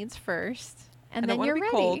emotional needs first, and I then don't want you're to be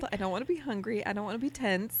ready. cold. I don't want to be hungry. I don't want to be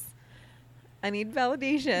tense. I need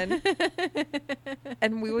validation.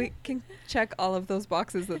 And we can check all of those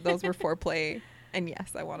boxes that those were foreplay. And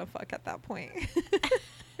yes, I want to fuck at that point.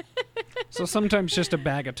 So sometimes just a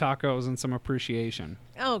bag of tacos and some appreciation.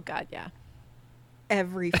 Oh God, yeah.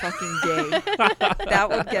 Every fucking day. That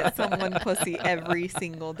would get someone pussy every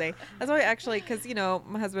single day. That's why actually, because, you know,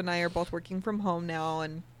 my husband and I are both working from home now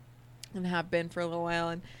and have been for a little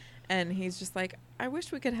while. And he's just like, I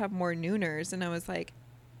wish we could have more nooners. And I was like,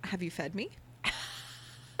 have you fed me?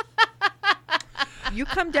 You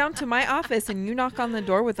come down to my office and you knock on the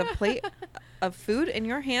door with a plate of food in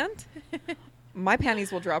your hand, my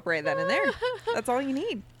panties will drop right then and there. That's all you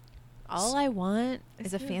need. All I want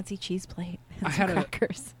is a food. fancy cheese plate and I some had a-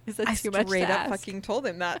 crackers. Is that I too much to straight up ask? fucking told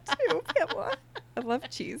him that too. Pamela. I love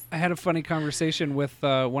cheese. I had a funny conversation with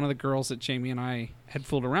one of the girls that Jamie and I had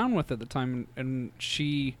fooled around with at the time, and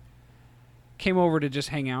she came over to just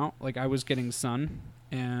hang out. Like, I was getting sun,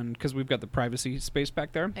 and because we've got the privacy space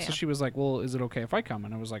back there. Yeah. So she was like, well, is it okay if I come?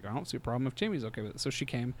 And I was like, I don't see a problem if Jamie's okay with it. So she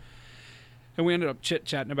came, and we ended up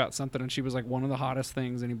chit-chatting about something, and she was like, one of the hottest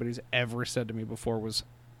things anybody's ever said to me before was,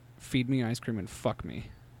 feed me ice cream and fuck me.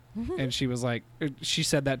 And she was like, she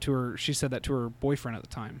said that to her boyfriend at the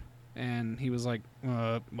time. And he was like,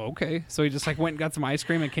 okay. So he just like went and got some ice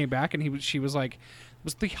cream and came back, and she was like, it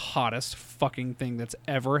was the hottest fucking thing that's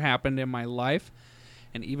ever happened in my life.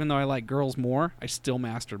 And even though I like girls more, I still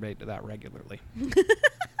masturbate to that regularly.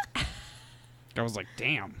 I was like,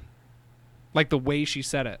 damn. Like the way she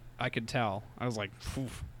said it, I could tell. I was like,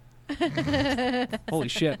 oof. Holy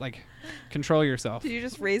shit, like, control yourself. Did you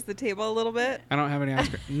just raise the table a little bit? I don't have any ice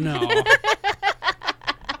cream. No.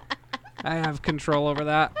 I have control over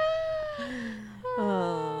that.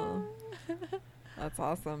 Oh, that's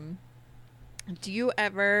awesome. Do you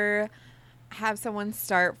ever have someone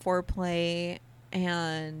start foreplay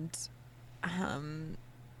and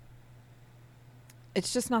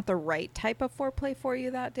it's just not the right type of foreplay for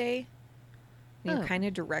you that day? You Oh. kind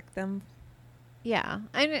of direct them. Yeah,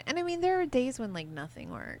 and I mean there are days when like nothing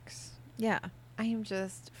works. Yeah. I am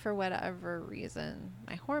just, for whatever reason,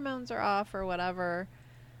 my hormones are off or whatever,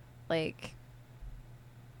 like,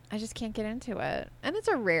 I just can't get into it. And it's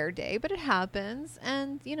a rare day, but it happens.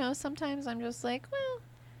 And, you know, sometimes I'm just like, well,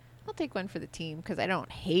 I'll take one for the team because I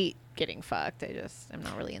don't hate getting fucked. I'm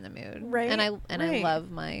not really in the mood. Right, And I right. love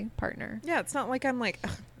my partner. Yeah, it's not like I'm like, "Ugh,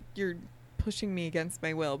 you're pushing me against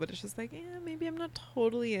my will, but it's just like, yeah, maybe I'm not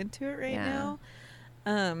totally into it right Yeah.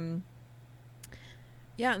 now.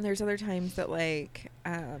 Yeah, and there's other times that like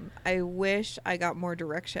I wish I got more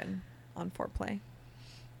direction on foreplay.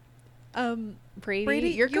 Brady,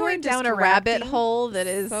 you're you are going down a rabbit distracting hole that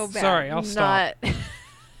is so bad. Sorry, I'll stop. not.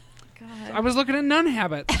 God. I was looking at nun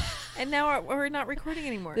habits. And now we're not recording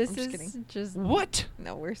anymore. This I'm is just kidding. just What?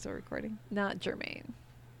 No, we're still recording. not germane.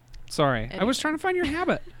 Sorry. I was Anyway. trying to find your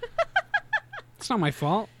habit. It's not my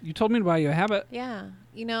fault. You told me to buy you a habit. Yeah.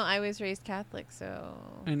 You know, I was raised Catholic, so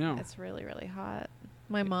I know. it's really, really hot.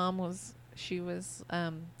 My mom was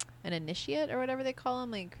an initiate or whatever they call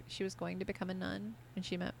them. Like, she was going to become a nun, and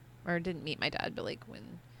she didn't meet my dad, but like when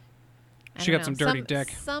I She don't got some know, dirty dick.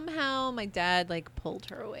 Somehow my dad like pulled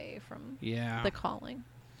her away from Yeah. the calling.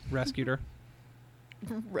 Rescued her,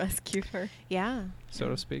 Rescued her. Yeah. so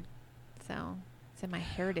to speak. So it's in my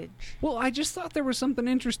heritage. Well, I just thought there was something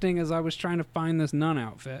interesting as I was trying to find this nun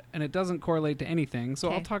outfit, and it doesn't correlate to anything, so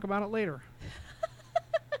I'll Okay. talk about it later.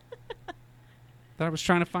 That I was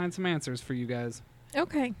trying to find some answers for you guys.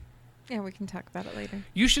 Okay. Yeah, we can talk about it later.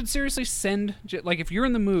 You should seriously send, like, if you're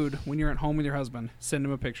in the mood when you're at home with your husband, send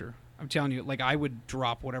him a picture. I'm telling you, like, I would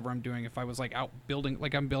drop whatever I'm doing if I was, like, out building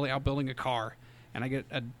a car, and I get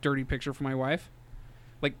a dirty picture from my wife.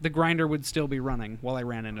 Like, the grinder would still be running while I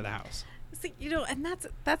ran into the house. See, you know, and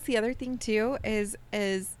that's the other thing too is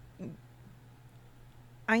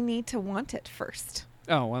I need to want it first.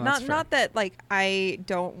 Oh, well, that's fair. Not that like I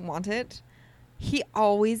don't want it, he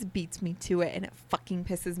always beats me to it, and it fucking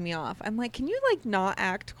pisses me off. I'm like, can you like not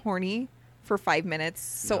act horny for 5 minutes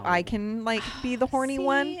so No. I can like be the horny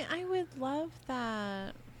one? See, I would love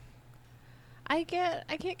that. I get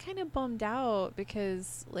kind of bummed out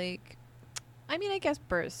because, like, I mean, I guess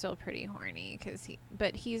Bert's still pretty horny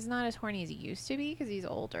but he's not as horny as he used to be because he's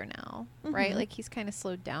older now, right? Mhm. Like, he's kind of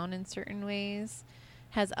slowed down in certain ways,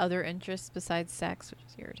 has other interests besides sex, which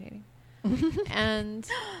is irritating. And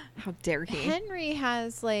How dare he? Henry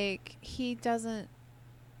has, like, he doesn't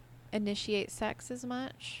initiate sex as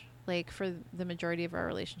much. Like, for the majority of our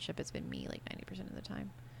relationship, it's been me, like, 90% of the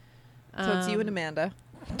time. So it's you and Amanda.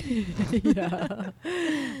 Yeah,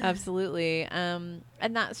 absolutely. And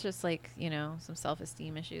that's just like, some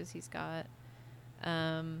self-esteem issues he's got.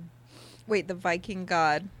 Wait, the Viking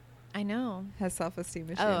god I know. has self-esteem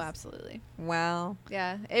issues. Oh, absolutely. Wow.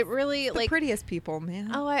 Yeah, it really The like. prettiest people,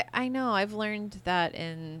 man. Oh, I know. I've learned that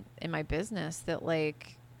in my business that,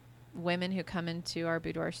 like, women who come into our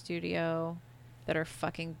boudoir studio that are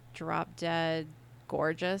fucking drop dead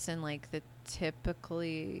gorgeous and, like, the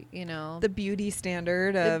typically, The beauty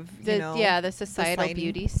standard of, the societal society.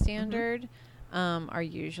 beauty standard are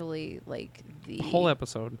usually, like, the Whole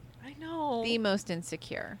episode. I know. the most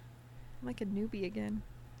insecure. I'm like a newbie again.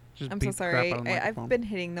 Just I'm beat so the crap sorry. out of the I've microphone. been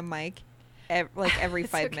hitting the mic every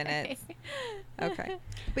It's 5 okay. minutes. Okay.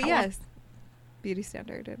 But I yes, beauty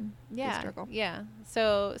standard and the Yeah, struggle. yeah.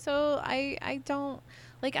 So I don't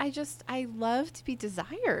like. I love to be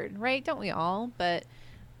desired, right? Don't we all? But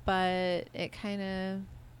it kind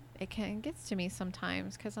of gets to me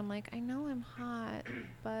sometimes because I'm like, I know I'm hot,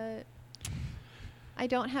 but I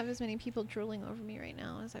don't have as many people drooling over me right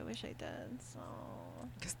now as I wish I did. So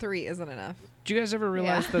Because 3 isn't enough. Do you guys ever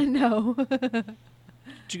realize yeah. that? No.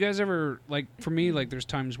 Do you guys ever, like, for me, like, there's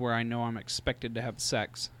times where I know I'm expected to have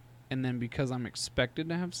sex, and then because I'm expected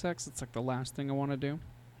to have sex, it's like the last thing I want to do.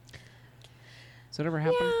 Does that ever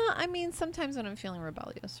happen? Yeah, I mean, sometimes when I'm feeling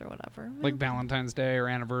rebellious or whatever. Like Valentine's Day or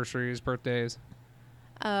anniversaries, birthdays?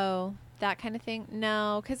 Oh, that kind of thing.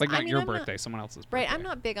 No, because Like, not your I'm birthday, someone else's birthday. Right, I'm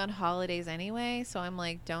not big on holidays anyway, so I'm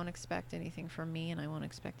like, don't expect anything from me, and I won't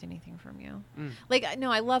expect anything from you. Mm. Like,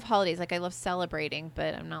 no, I love holidays, like I love celebrating,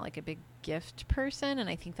 but I'm not like a big gift person, and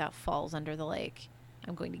I think that falls under the, like,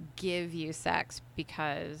 I'm going to give you sex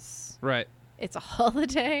because Right. it's a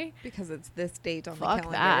holiday. Because it's this date on Fuck the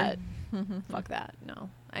that. calendar. Fuck that. No,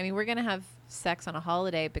 I mean, we're gonna have sex on a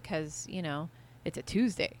holiday because it's a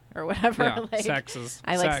Tuesday or whatever. Yeah, Like, sex is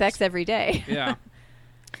I like sex every day. Yeah.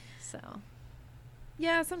 So.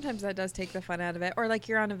 Yeah, sometimes that does take the fun out of it. Or like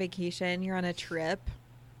you're on a vacation, you're on a trip,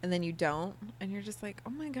 and then you don't. And you're just like, oh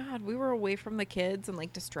my God, we were away from the kids and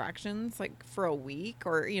like distractions like for a week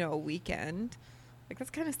or, a weekend. Like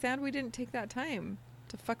that's kind of sad we didn't take that time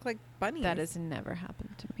to fuck like bunnies. That has never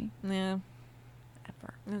happened to me. Yeah,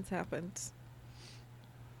 Ever. it's happened.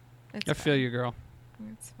 It's I feel fine. you, girl.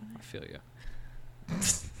 It's fine. I feel you.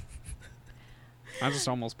 I just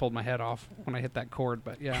almost pulled my head off when I hit that chord,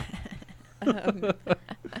 but yeah.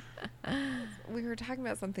 We were talking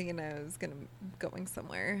about something and I was going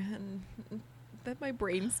somewhere and then my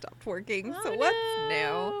brain stopped working. Oh, So what's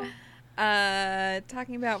new?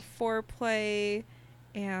 Talking about foreplay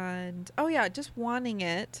and just wanting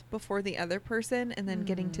it before the other person and then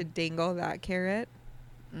getting to dangle that carrot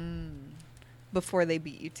before they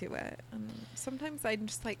beat you to it. Sometimes I'm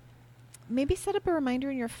just like, Maybe set up a reminder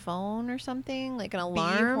in your phone or something, like an be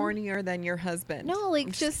alarm. hornier than your husband. No, like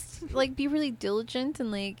just like be really diligent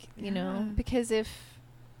and like, Yeah. because if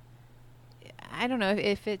I don't know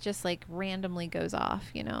if it just like randomly goes off,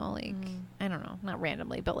 like I don't know, not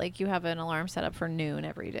randomly, but like you have an alarm set up for noon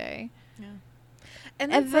every day. Yeah.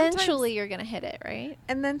 And then Eventually you're going to hit it, right?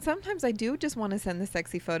 And then sometimes I do just want to send the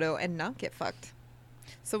sexy photo and not get fucked.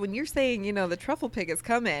 So when you're saying, the truffle pig is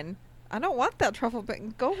coming, I don't want that truffle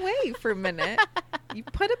pig. Go away for a minute. You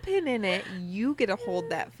put a pin in it. You get to hold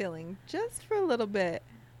that feeling just for a little bit.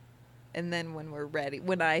 And then when we're ready,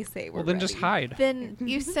 when I say we're Well, then ready, just hide. Then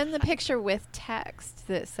you send the picture with text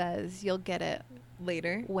that says you'll get it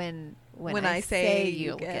later. when When I say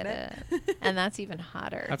you'll get it. And that's even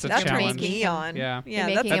hotter. That's a That turns challenge. me on. Yeah. Yeah,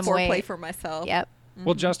 You're that's making a him foreplay wait. for myself. Yep.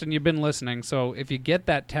 Well, Justin, you've been listening, so if you get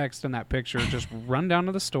that text and that picture, just run down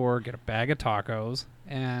to the store, get a bag of tacos,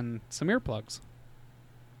 and some earplugs.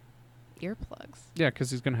 Earplugs. Yeah, because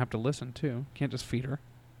he's going to have to listen, too. Can't just feed her.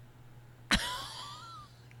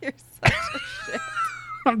 You're such a shit.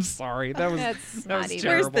 I'm sorry. That was, That's that not was even-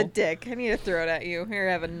 terrible. Where's the dick? I need to throw it at you. Here,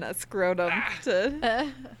 I have a scrotum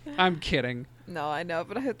to... I'm kidding. No, I know,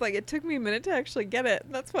 but it took me a minute to actually get it.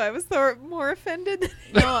 That's why I was so more offended.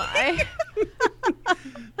 No, I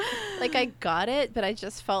Like I got it, but I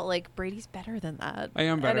just felt like Brady's better than that. I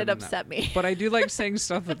am better and it than that. upset me. But I do like saying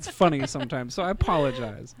stuff that's funny sometimes, so I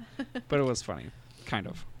apologize. But it was funny, kind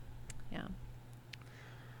of. Yeah.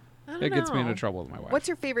 I don't It gets me into know. trouble with my wife. What's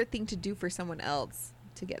your favorite thing to do for someone else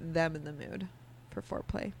to get them in the mood for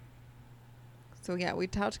foreplay? So yeah, we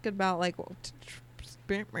talked about like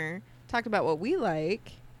talked about what we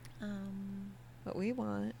like, what we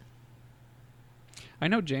want. I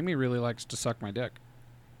know Jamie really likes to suck my dick.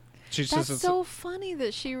 She That's says it's so funny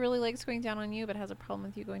that she really likes going down on you, but has a problem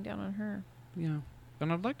with you going down on her. yeah,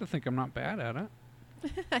 and I'd like to think I'm not bad at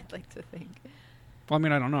it. I'd like to think. Well, I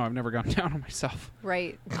mean, I don't know. I've never gone down on myself.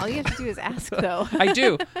 Right. All you have to do is ask, though. I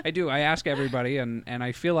do. I ask everybody, and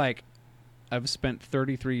I feel like I've spent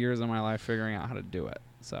 33 years of my life figuring out how to do it.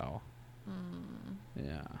 So,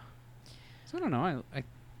 yeah. So I don't know. I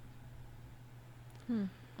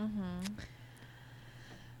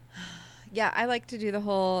Yeah, I like to do the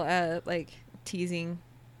whole like teasing,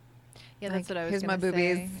 Yeah, Like, that's what I was here's my gonna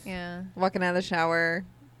say. boobies. Yeah. walking out of the shower,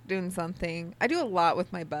 doing something. I do a lot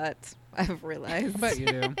with my butt. I've I realized. bet you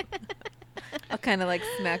do. I'll kind of like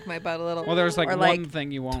smack my butt a little. Well, there's like or, one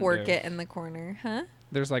thing you won't twerk do. it in the corner, huh?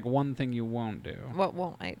 There's like one thing you won't do. What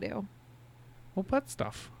won't I do? Well, butt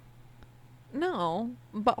stuff. No,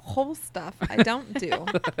 but whole stuff I don't do.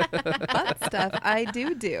 Butt stuff I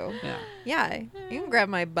do. Yeah. Yeah, you can grab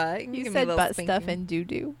my butt. You give me a said little butt spanking. stuff and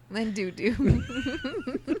doo-doo. And do.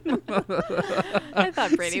 I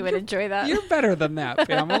thought Brady would enjoy that. You're better than that,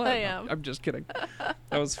 Pamela. I am. I'm just kidding.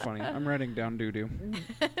 That was funny. I'm writing down doo-doo.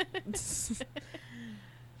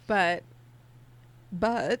 But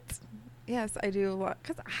yes, I do a lot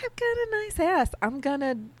because I've got a nice ass. I'm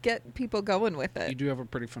gonna get people going with You it. do have a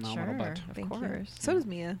pretty phenomenal Sure. butt. Of Thank you. course. So does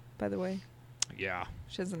Mia, by the way. Yeah.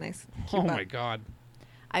 She has a nice. Oh Cute my butt. God.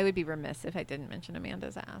 I would be remiss if I didn't mention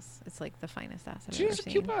Amanda's ass. It's like the finest ass I've She ever has a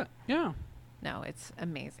seen. cute butt. Yeah. No, it's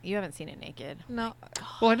amazing. You haven't seen it naked. No,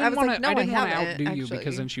 Well, I I didn't was want like, to. no, I I didn't want to haven't, outdo you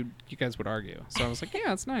because actually. then you guys would argue. So I was like,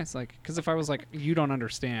 yeah, it's nice. Like, because if I was like, you don't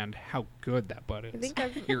understand how good that butt is. I think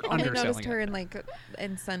I've You're only noticed underselling her it. in like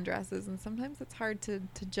in sundresses, and sometimes it's hard to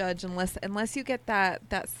judge unless you get that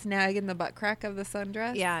snag in the butt crack of the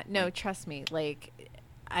sundress. Yeah, no, trust me. Like,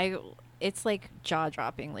 it's like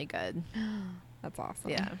jaw-droppingly good. That's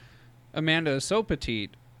awesome. Yeah. Amanda is so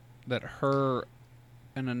petite that her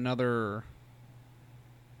and another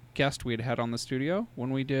guest we'd had on the studio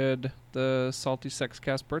when we did the Salty Sex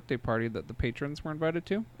Cast birthday party that the patrons were invited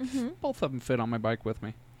to, both of them fit on my bike with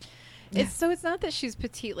me. It's not that she's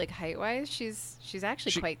petite like height-wise. She's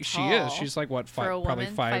actually quite She tall. is. She's like what? for a Probably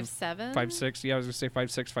woman, 5'7", 5'7", 5'6". Yeah, I was gonna say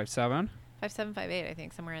 5'6", 5'7", 5'7", 5'8", I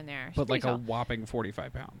think, somewhere in there. She's but like pretty a whopping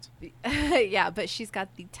 45 pounds. tall. Yeah, but she's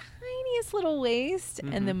got the tiniest little waist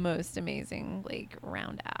and the Mhm. most amazing like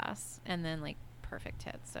round ass, and then like perfect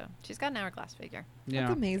tits. So she's got an hourglass figure. Yeah,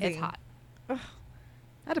 That's amazing. It's hot. I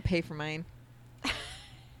had to pay for mine.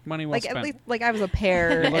 money well Like spent. at least like I was a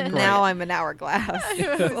pear, You look and great. now I'm an hourglass.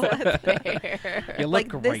 Let's fair. You look Like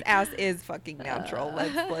great. this ass is fucking natural.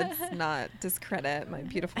 Let's not discredit my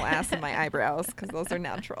beautiful ass and my eyebrows because those are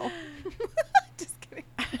natural. Just kidding.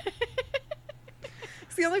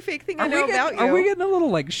 It's the only fake thing I know about you. Are we getting a little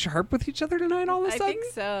like sharp with each other tonight all of a I sudden?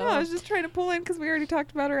 think so. No, I was just trying to pull in because we already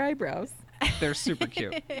talked about her eyebrows. They're super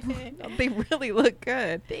cute. They really look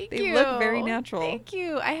good. Thank they you. look very natural. Thank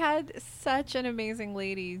you. I had such an amazing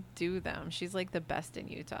lady do them. She's like the best in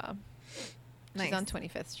Utah. Nice. She's on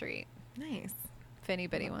 25th Street. Nice. If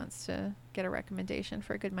anybody wants to get a recommendation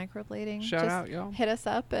for good microblading, Shout just out, yo. hit us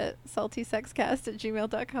up at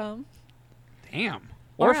saltysexcast@gmail.com. Damn.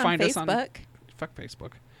 Or, find on us on Facebook. fuck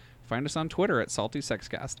Facebook. Find us on Twitter at Salty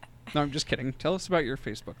Sexcast. No, I'm just kidding. Tell us about your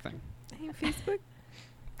Facebook thing. Hey, Facebook.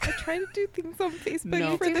 I try to do things on Facebook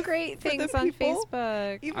No. for Do the great for the things on people.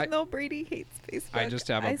 Facebook. Even though Brady hates Facebook, I just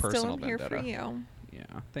have a I personal still am here for vendetta. you.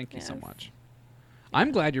 Yeah, thank you so Yes. much.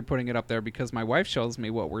 I'm glad you're putting it up there because my wife shows me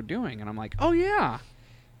what we're doing, and I'm like, oh yeah.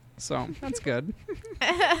 So that's good.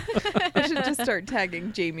 I should just start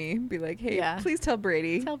tagging Jamie. Be like, hey, Yeah. please tell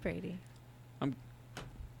Brady. Tell Brady.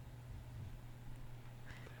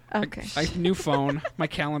 Okay. New phone. My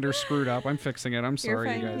calendar's screwed up. I'm fixing it. I'm You're sorry,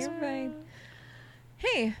 fine. you guys. You're fine.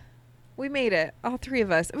 Hey, we made it. All three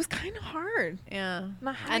of us. It was kind of hard. Yeah.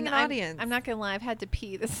 Not having an audience. I'm not gonna lie. I've had to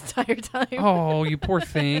pee this entire time. Oh, you poor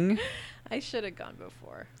thing. I should have gone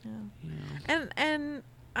before. Yeah. And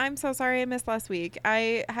I'm so sorry I missed last week.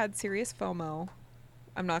 I had serious FOMO.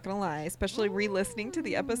 I'm not gonna lie, especially re-listening to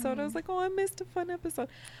the episode. I was like, oh, I missed a fun episode.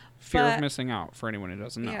 Fear But- of missing out for anyone who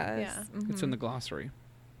doesn't know. Yes. Yeah. It's in mhm. the glossary.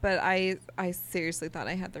 But I seriously thought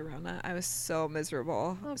I had the Rona. I was so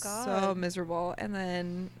miserable. Oh, So God. miserable. And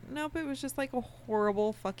then, nope, it was just like a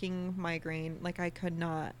horrible fucking migraine. Like, I could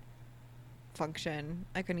not function.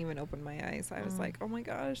 I couldn't even open my eyes. I was like, oh my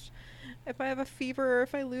gosh, if I have a fever or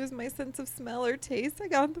if I lose my sense of smell or taste, I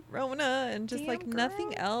got the Rona. And just Damn, like nothing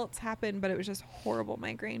girl. else happened, but it was just horrible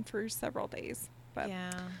migraine for several days. But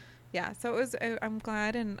yeah, so it was, I'm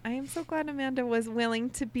glad. And I am so glad Amanda was willing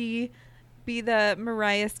to be the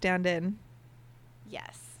Mariah stand-in.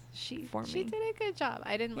 Yes. She For me. did a good job.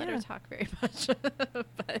 I didn't let her Yeah. talk very much,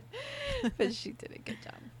 but she did a good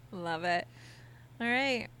job. Love it. All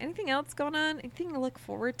right. Anything else going on? Anything to look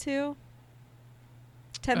forward to?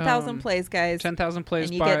 10,000 plays, guys. 10,000 plays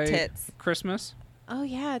and you by get tits. Christmas. Oh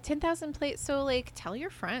yeah, 10,000 plates. So like, tell your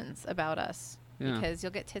friends about us Yeah. because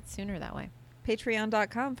you'll get tits sooner that way.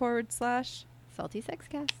 Patreon.com/.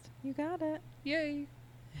 SaltySexCast. You got it. Yay.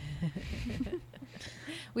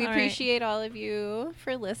 We All right. appreciate all of you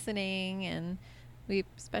for listening, and we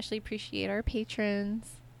especially appreciate our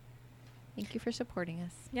patrons. Thank you for supporting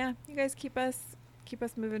us. Yeah, you guys keep us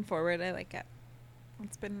moving forward. I like it.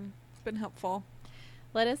 It's been helpful.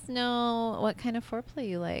 Let us know what kind of foreplay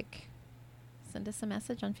you like. Send us a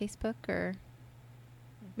message on Facebook or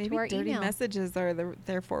Maybe our dirty email. messages are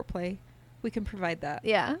their foreplay. We can provide that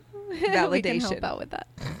yeah, we can help Validation. out with that.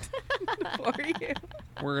 for you.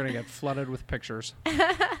 We're going to get flooded with pictures.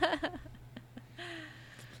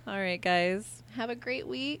 All right, guys. Have a great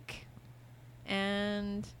week.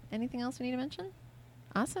 And anything else we need to mention?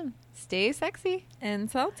 Awesome. Stay sexy. And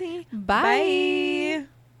salty. Bye.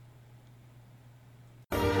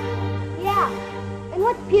 Yeah. And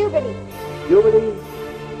what's puberty? Puberty?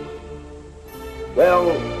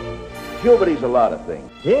 Well, puberty's a lot of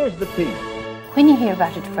things. Here's the piece. When you hear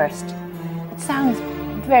about it first, it sounds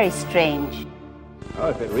very strange. Oh,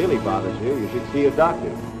 if it really bothers you, you should see a doctor.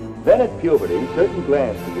 Then at puberty, certain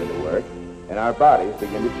glands begin to work, and our bodies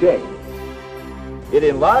begin to change. It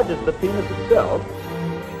enlarges the penis itself.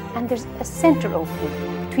 And there's a center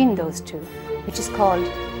opening between those two, which is called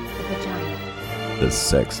the vagina. The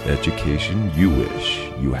sex education you wish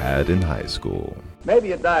you had in high school.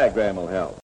 Maybe a diagram will help.